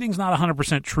 Now, everything's not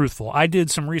 100% truthful. I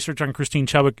did some research on Christine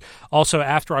Chubbuck also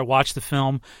after I watched the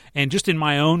film, and just in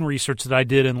my own research that I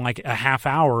did in like a half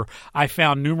hour, I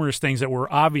found numerous things that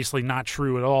were obviously not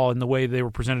true at all in the way they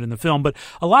were presented in the film, but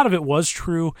a lot of it was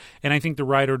true, and I think the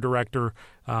writer-director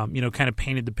kind of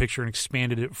painted the picture and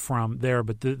expanded it from there.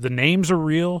 But the names are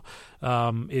real.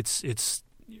 It's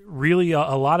really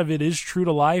a lot of it is true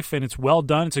to life, and it's well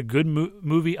done. It's a good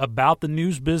movie about the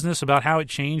news business, about how it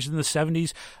changed in the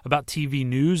 70s, about TV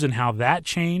news and how that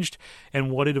changed, and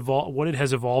what it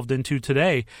has evolved into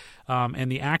today.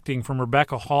 And the acting from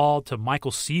Rebecca Hall to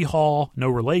Michael C. Hall, no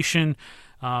relation.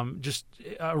 Just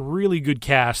a really good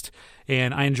cast,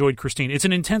 and I enjoyed Christine. It's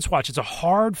an intense watch. It's a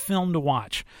hard film to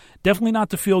watch. Definitely not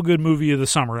the feel-good movie of the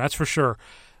summer, that's for sure.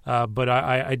 But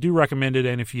I do recommend it,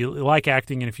 and if you like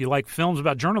acting and if you like films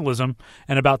about journalism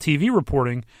and about TV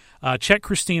reporting, check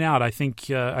Christine out. I think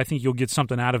you'll get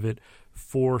something out of it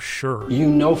for sure.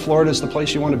 Florida's the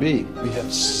place you want to be. We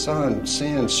have sun,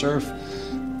 sand, surf,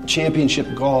 championship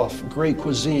golf, great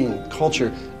cuisine,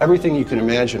 culture, everything you can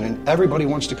imagine, and everybody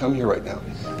wants to come here right now.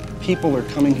 People are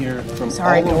coming here from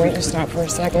Sorry, all can over. we just stop for a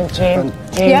second, Jane?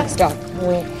 Jane, Yeah. stop.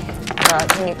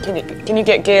 Can you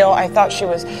get Gail? I thought she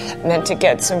was meant to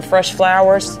get some fresh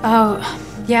flowers. Oh,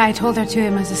 yeah, I told her to.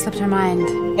 It must have slipped her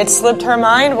mind. It slipped her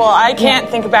mind? Well, I can't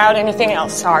think about anything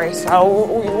else. Sorry.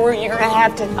 So you're going to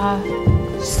have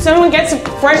to... someone get some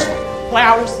fresh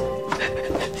flowers.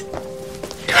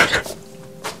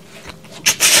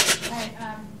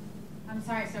 I'm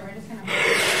sorry, sir. We're just going to...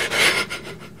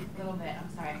 a little bit.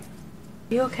 I'm sorry.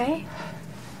 You okay?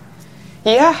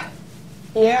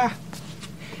 Yeah.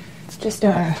 Just,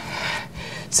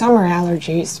 summer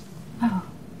allergies. Oh.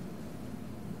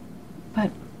 But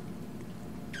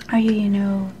are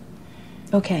you,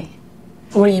 okay?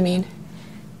 What do you mean?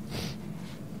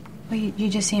 Well, you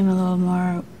just seem a little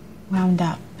more wound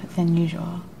up than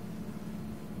usual.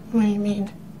 What do you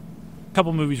mean? A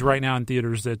couple movies right now in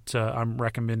theaters that I'm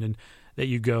recommending that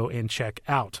you go and check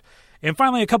out. And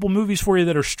finally, a couple movies for you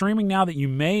that are streaming now that you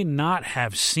may not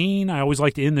have seen. I always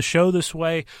like to end the show this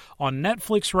way. On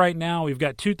Netflix right now, we've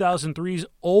got 2003's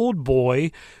Old Boy,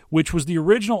 which was the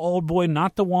original Old Boy,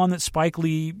 not the one that Spike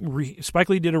Lee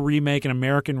did a remake, an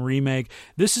American remake.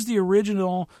 This is the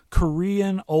original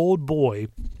Korean Old Boy.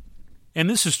 And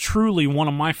this is truly one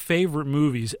of my favorite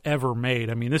movies ever made.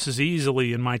 I mean, this is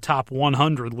easily in my top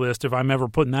 100 list if I'm ever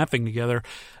putting that thing together.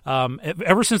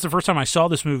 Ever since the first time I saw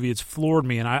this movie, it's floored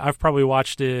me, and I've probably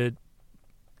watched it,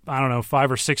 I don't know,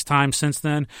 5 or 6 times since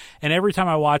then. And every time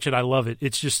I watch it, I love it.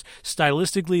 It's just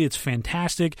stylistically, it's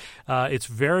fantastic. It's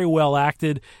very well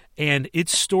acted. And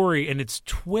its story and its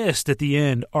twist at the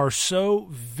end are so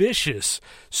vicious,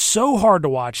 so hard to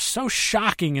watch, so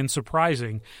shocking and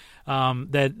surprising.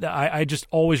 That I just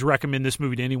always recommend this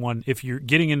movie to anyone if you're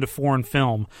getting into foreign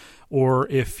film, or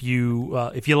if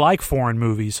you like foreign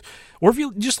movies, or if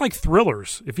you just like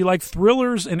thrillers. If you like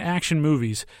thrillers and action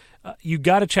movies, you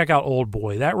got to check out Old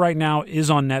Boy. That right now is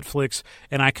on Netflix,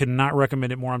 and I could not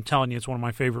recommend it more. I'm telling you, it's one of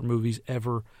my favorite movies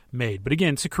ever made. But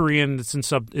again, it's a Korean. It's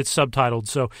subtitled,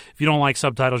 so if you don't like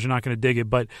subtitles, you're not going to dig it.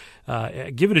 But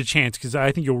give it a chance, because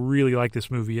I think you'll really like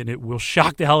this movie, and it will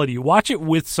shock the hell out of you. Watch it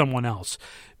with someone else,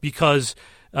 because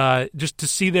just to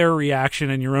see their reaction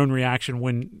and your own reaction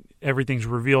when everything's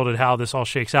revealed and how this all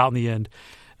shakes out in the end,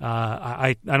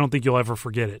 I don't think you'll ever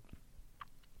forget it.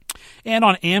 And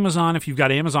on Amazon, if you've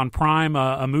got Amazon Prime,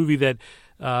 a movie that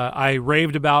I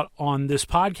raved about on this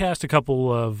podcast a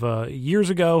couple of years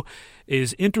ago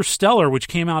is Interstellar, which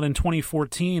came out in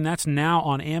 2014. That's now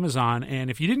on Amazon. And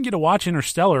if you didn't get to watch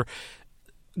Interstellar,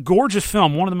 gorgeous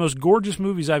film, one of the most gorgeous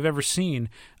movies I've ever seen.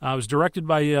 It was directed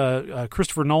by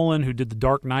Christopher Nolan, who did the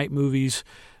Dark Knight movies.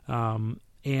 And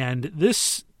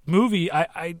this movie,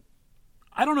 I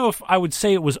don't know if I would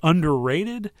say it was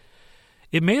underrated.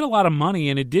 It made a lot of money,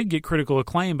 and it did get critical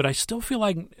acclaim, but I still feel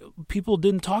like people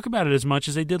didn't talk about it as much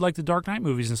as they did like the Dark Knight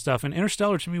movies and stuff. And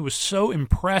Interstellar, to me, was so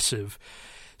impressive,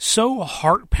 so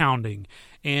heart-pounding,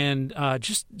 and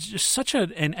just such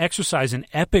an exercise in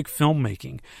epic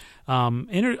filmmaking.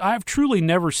 I've truly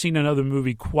never seen another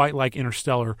movie quite like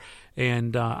Interstellar,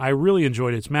 and I really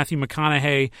enjoyed it. It's Matthew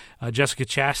McConaughey, Jessica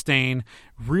Chastain,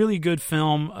 really good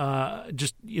film,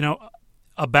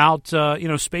 about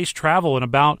space travel and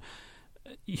about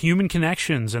human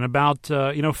connections and about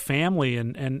family,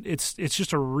 and it's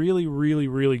just a really, really,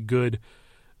 really good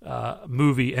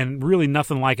movie, and really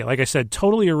nothing like it. Like I said,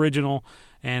 totally original,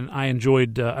 and I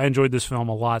enjoyed this film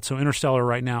a lot. So Interstellar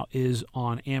right now is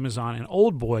on Amazon, and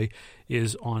Old Boy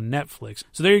is on Netflix.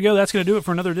 So there you go. That's going to do it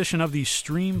for another edition of the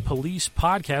Stream Police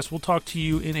podcast. We'll talk to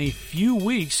you in a few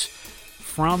weeks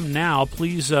from now.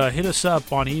 Please hit us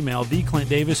up on email,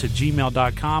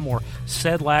 theclintdavis@gmail.com or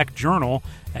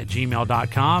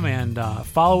sedlakjournal@gmail.com, and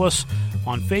follow us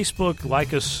on Facebook.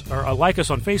 Like us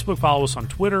on Facebook. Follow us on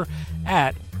Twitter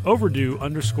at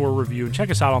 @overdue_review, and check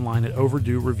us out online at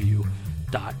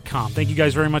overduereview.com. Thank you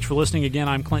guys very much for listening. Again,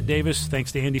 I'm Clint Davis.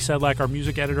 Thanks to Andy Sedlak, our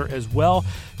music editor, as well.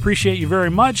 Appreciate you very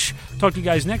much. Talk to you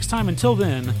guys next time. Until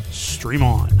then, stream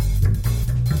on.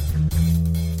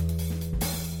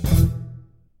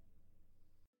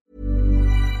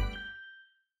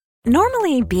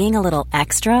 Normally, being a little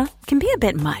extra can be a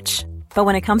bit much, but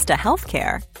when it comes to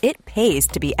healthcare, it pays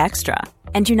to be extra.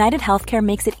 And United Healthcare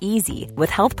makes it easy with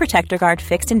Health Protector Guard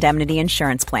fixed indemnity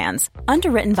insurance plans.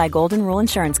 Underwritten by Golden Rule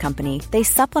Insurance Company, they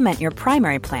supplement your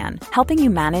primary plan, helping you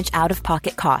manage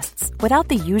out-of-pocket costs without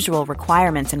the usual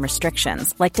requirements and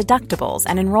restrictions like deductibles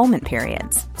and enrollment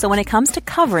periods. So when it comes to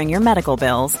covering your medical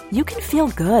bills, you can feel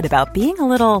good about being a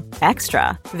little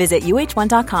extra. Visit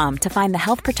UH1.com to find the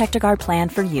Health Protector Guard plan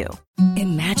for you.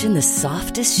 Imagine the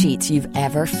softest sheets you've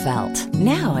ever felt.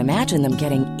 Now imagine them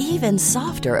getting even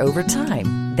softer over time.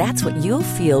 That's what you'll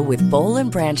feel with Boll &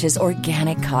 Branch's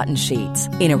organic cotton sheets.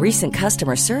 In a recent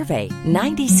customer survey,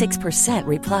 96%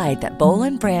 replied that Boll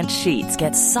 & Branch sheets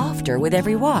get softer with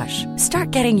every wash.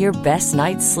 Start getting your best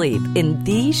night's sleep in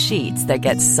these sheets that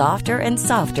get softer and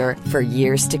softer for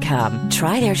years to come.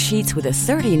 Try their sheets with a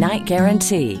 30-night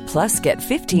guarantee. Plus, get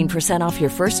 15% off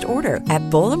your first order at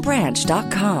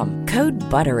bollandbranch.com. Code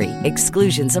BUTTERY.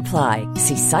 Exclusions apply.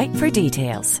 See site for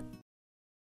details.